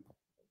now.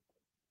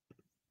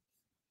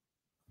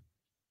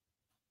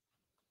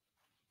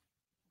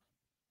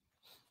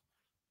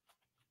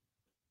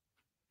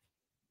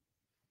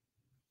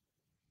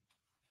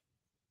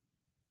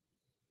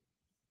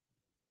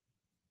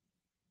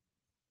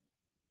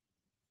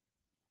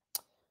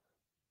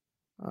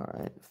 All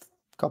right.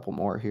 A couple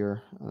more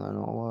here, and then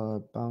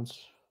I'll bounce.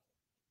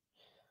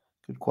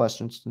 Good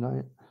questions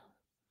tonight.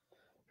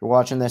 If you're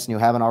watching this and you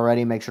haven't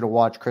already, make sure to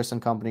watch Chris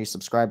and Company.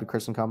 Subscribe to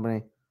Chris and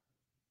Company.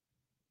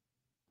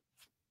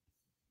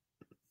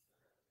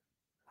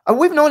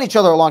 We've known each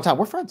other a long time.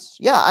 We're friends.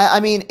 Yeah, I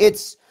mean, it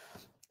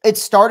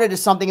started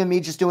as something of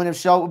me just doing a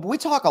show. We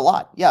talk a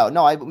lot. Yeah,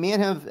 no, me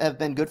and him have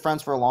been good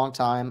friends for a long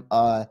time.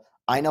 I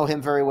know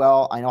him very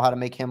well. I know how to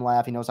make him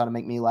laugh. He knows how to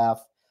make me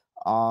laugh.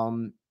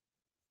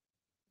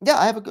 Yeah,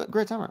 I have a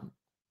great time around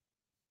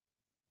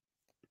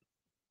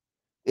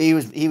him. He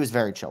was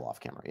very chill off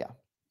camera. Yeah.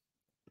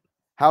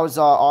 How's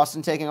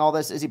Austin taking all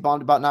this? Is he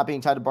bummed about not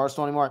being tied to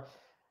Barstool anymore?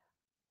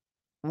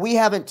 We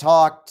haven't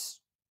talked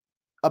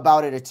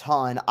about it a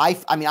ton. I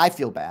mean, I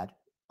feel bad.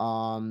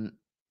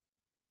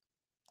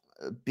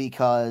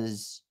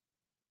 Because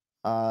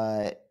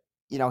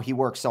he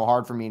works so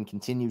hard for me and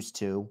continues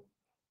to.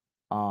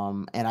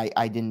 And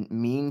I didn't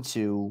mean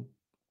to,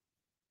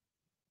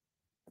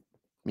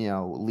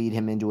 lead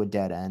him into a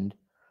dead end.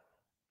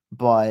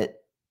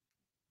 But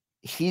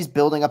he's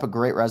building up a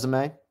great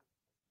resume.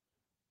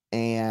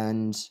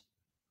 And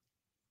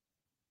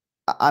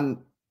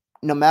no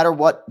matter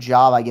what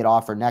job I get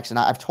offered next, and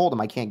I've told him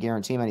I can't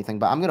guarantee him anything,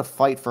 but I'm going to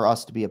fight for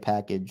us to be a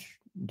package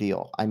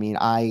deal. I mean,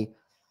 I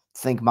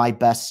think my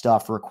best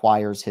stuff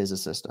requires his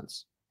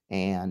assistance.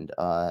 And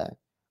I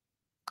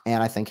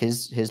think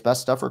his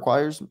best stuff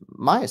requires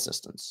my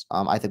assistance.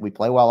 I think we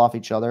play well off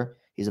each other.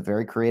 He's a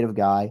very creative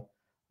guy.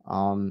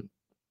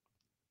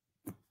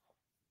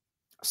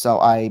 So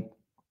I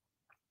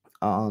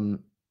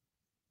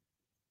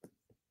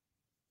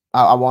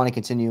want to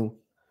continue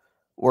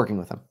working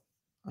with him.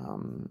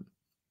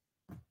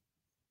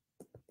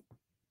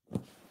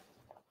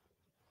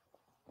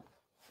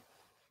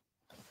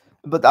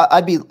 But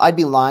I'd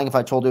be lying if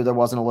I told you there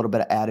wasn't a little bit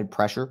of added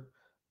pressure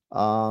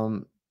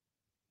about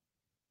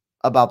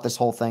this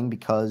whole thing,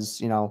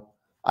 because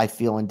I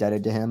feel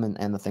indebted to him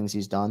and the things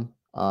he's done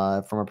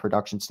from a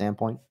production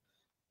standpoint.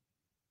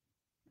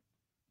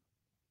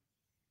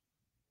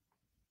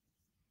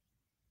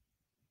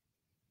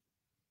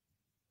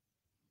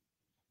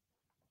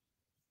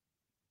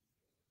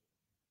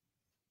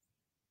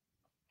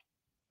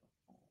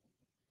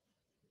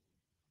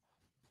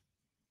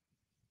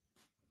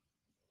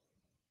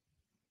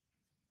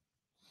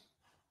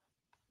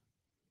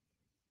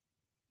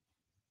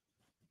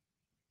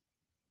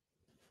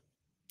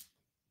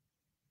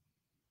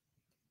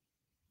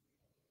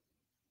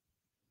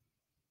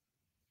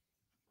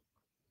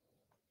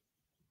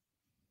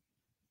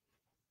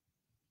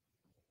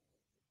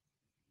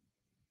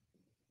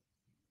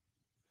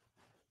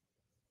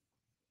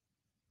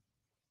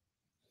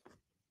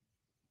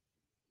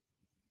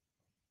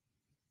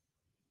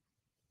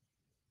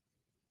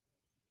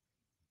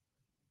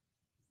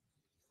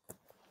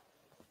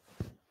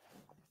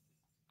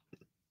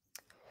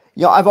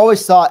 I've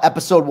always thought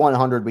episode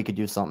 100 we could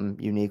do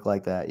something unique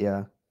like that.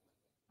 Yeah.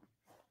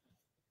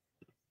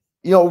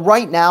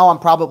 Right now we'll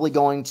probably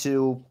go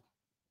to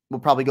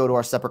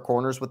our separate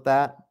corners with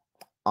that.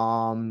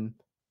 But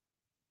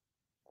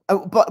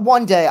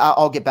one day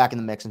I'll get back in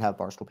the mix and have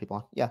Barstool people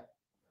on. Yeah.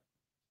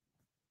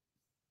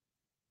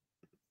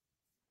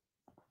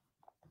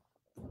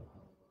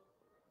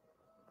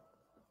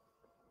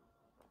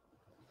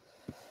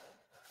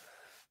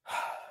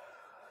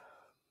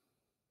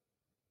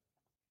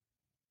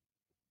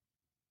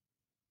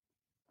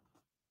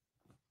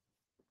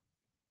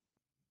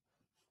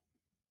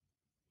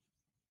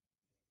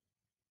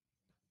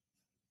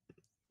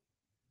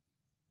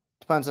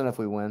 Depends on if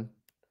we win.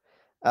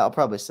 I'll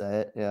probably say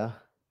it. Yeah.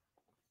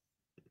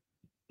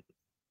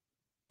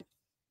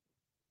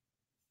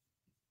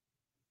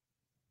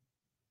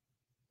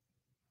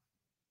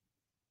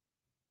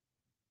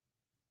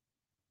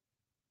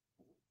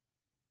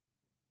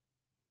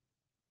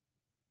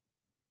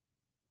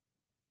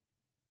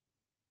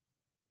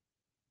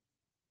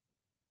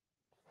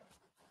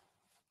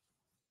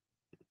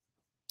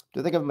 Do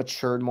I think I've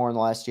matured more in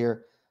the last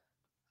year?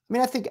 I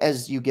mean, I think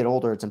as you get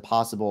older, it's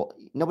impossible.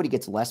 Nobody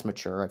gets less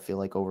mature, I feel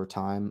like, over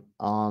time.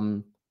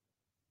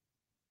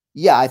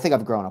 Yeah, I think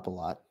I've grown up a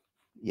lot.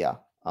 Yeah.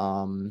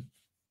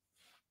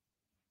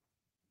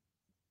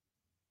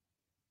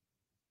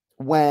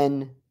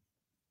 When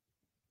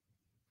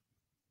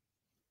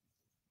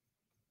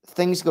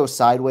things go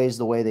sideways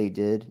the way they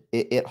did,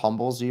 it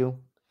humbles you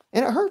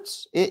and it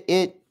hurts.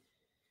 It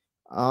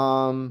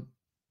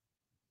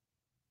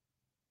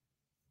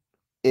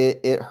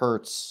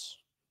hurts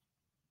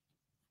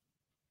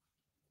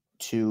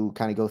to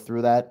kind of go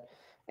through that,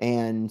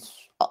 and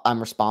I'm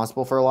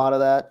responsible for a lot of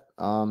that.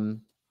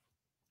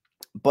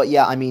 But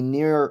yeah, I mean,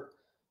 near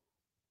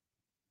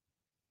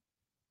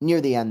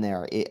the end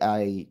there,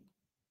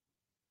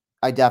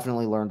 I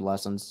definitely learned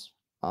lessons.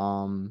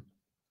 Um,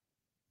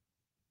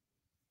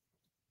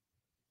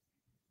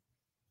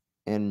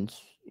 and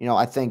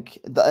I think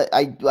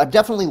I've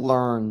definitely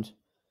learned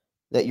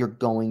that you're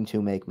going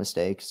to make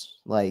mistakes.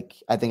 Like,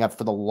 I think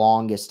for the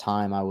longest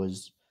time I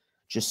was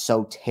just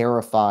so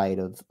terrified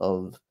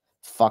of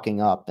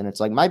fucking up, and it's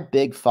like my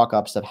big fuck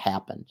ups have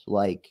happened.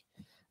 Like,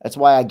 that's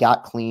why I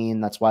got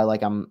clean. That's why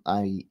like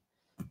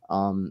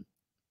um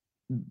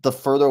the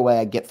further away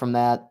I get from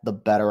that, the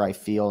better I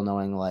feel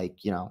knowing like,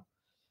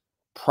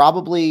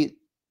 probably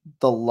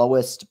the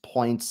lowest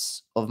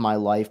points of my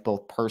life,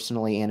 both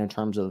personally and in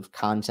terms of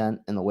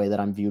content and the way that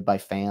I'm viewed by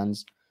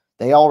fans,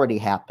 they already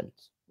happened.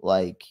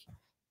 Like,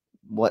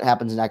 what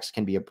happens next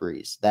can be a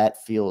breeze.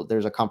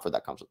 There's a comfort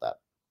that comes with that.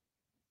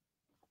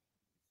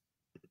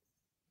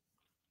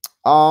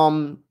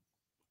 Um,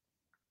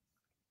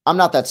 I'm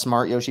not that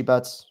smart, Yoshi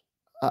Bets.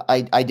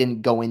 I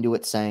didn't go into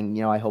it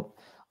saying, I hope.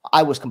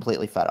 I was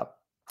completely fed up.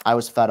 I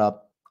was fed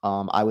up.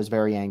 I was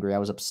very angry. I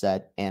was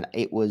upset, and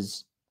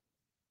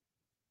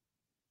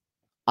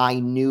I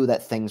knew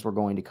that things were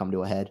going to come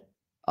to a head.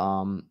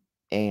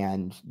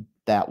 And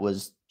that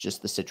was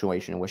just the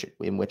situation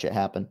in which it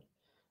happened.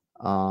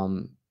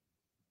 Um,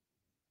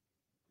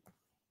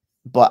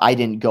 but I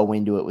didn't go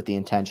into it with the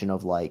intention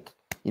of like,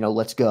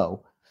 let's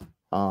go.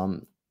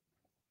 Um,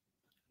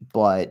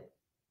 but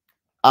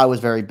I was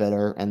very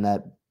bitter, and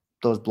that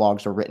those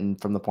blogs are written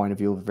from the point of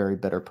view of a very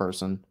bitter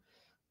person.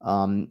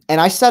 And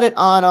I said it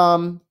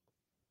on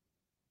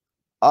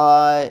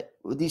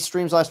these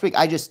streams last week.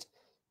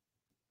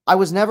 I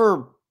was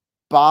never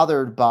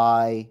bothered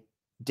by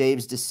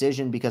Dave's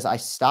decision because I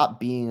stopped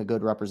being a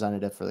good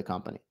representative for the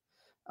company.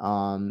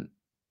 Um,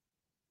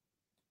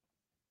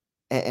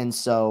 and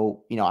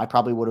so, I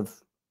probably would have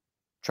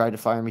tried to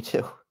fire me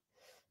too.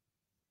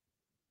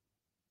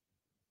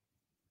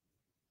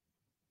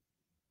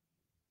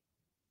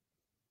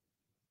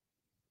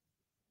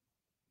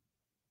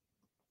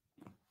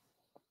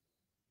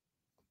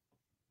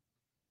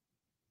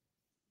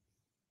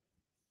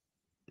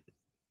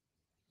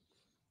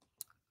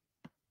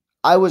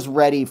 I was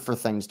ready for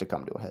things to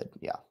come to a head.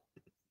 Yeah.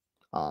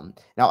 Now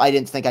I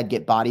didn't think I'd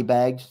get body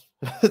bagged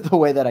the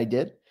way that I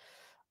did.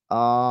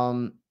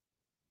 Um,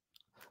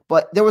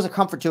 but there was a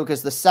comfort to it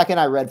because the second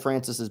I read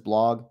Francis's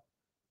blog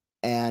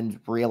and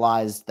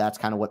realized that's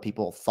kind of what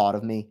people thought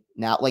of me.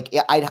 Now, like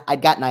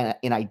I'd gotten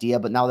an idea,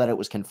 but now that it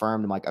was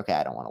confirmed, I'm like, okay,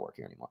 I don't want to work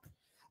here anymore.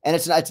 And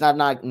it's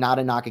not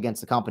a knock against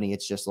the company.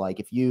 It's just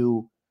like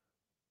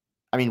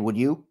would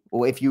you?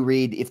 Or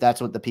if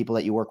that's what the people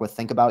that you work with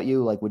think about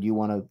you, like, would you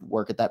want to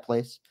work at that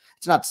place?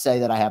 It's not to say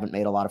that I haven't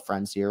made a lot of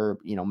friends here,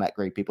 met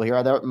great people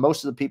here.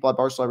 Most of the people at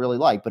Barstool I really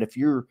like, but if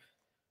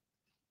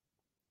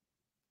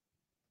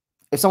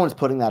someone's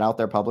putting that out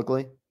there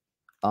publicly,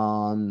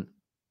 um,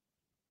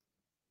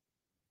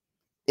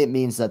 it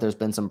means that there's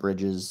been some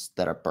bridges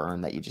that are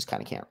burned that you just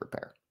kind of can't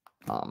repair.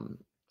 Um,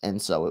 and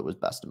so it was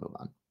best to move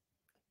on.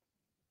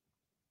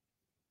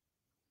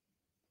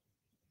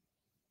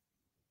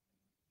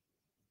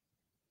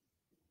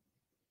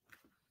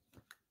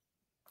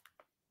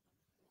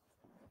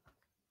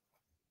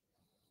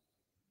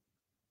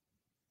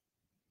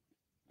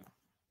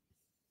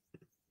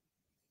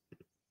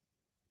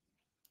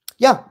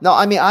 Yeah, no,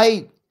 I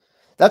mean,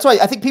 that's why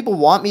I think people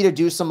want me to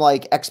do some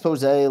like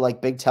expose,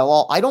 like big tell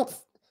all.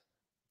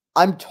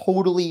 I'm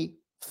totally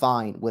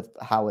fine with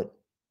how it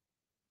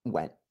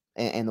went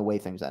and the way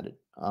things ended.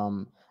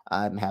 I'm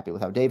happy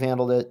with how Dave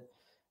handled it.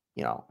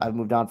 I've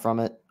moved on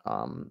from it.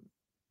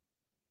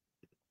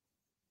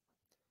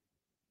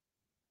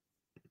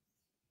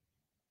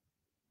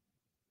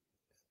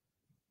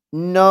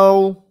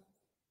 No,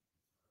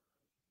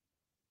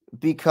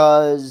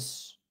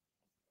 because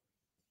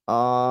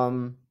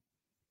um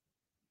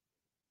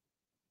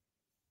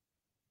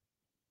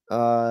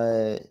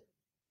uh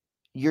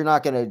you're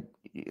not gonna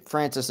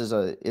Francis is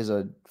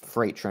a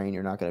freight train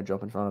you're not gonna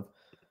jump in front of.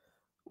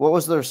 What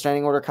was the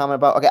restraining order comment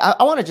about? Okay,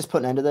 I want to just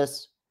put an end to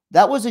this.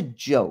 That was a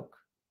joke.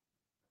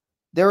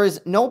 There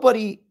is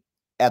nobody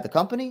at the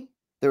company.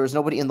 There is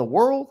nobody in the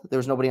world.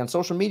 There's nobody on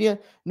social media.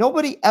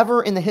 Nobody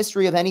ever in the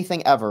history of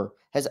anything ever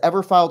has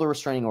ever filed a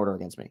restraining order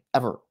against me.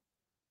 Ever.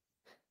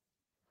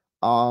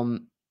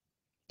 Um,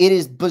 it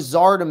is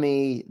bizarre to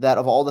me that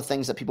of all the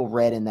things that people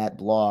read in that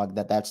blog,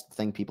 that's the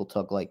thing people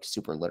took like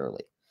super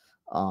literally.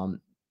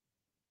 Um,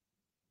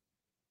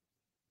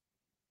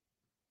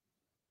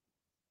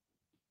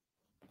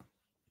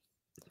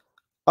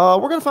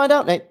 we're gonna find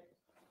out, Nate.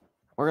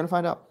 We're gonna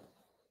find out.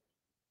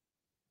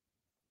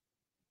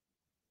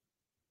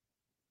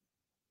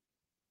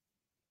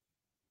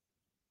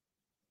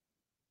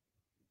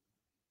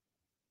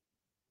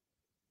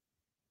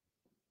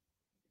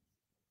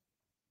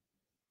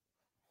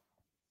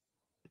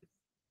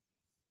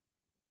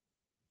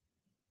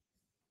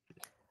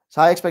 It's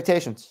high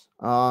expectations.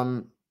 I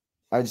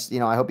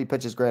hope he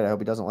pitches great. I hope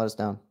he doesn't let us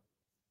down.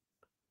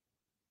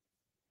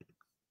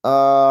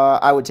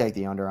 I would take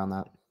the under on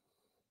that.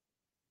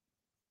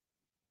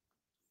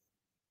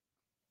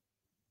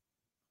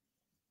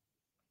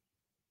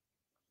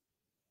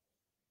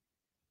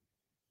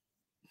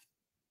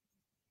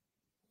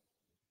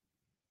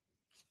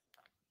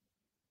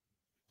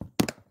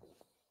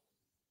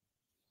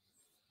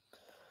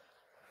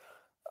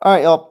 All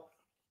right, y'all.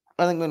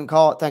 I think we can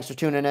call it. Thanks for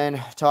tuning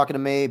in, talking to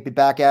me. Be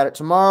back at it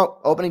tomorrow,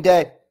 opening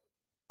day.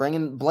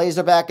 Bringing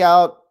Blazer back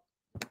out.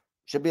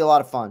 Should be a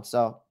lot of fun.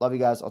 So, love you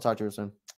guys. I'll talk to you soon.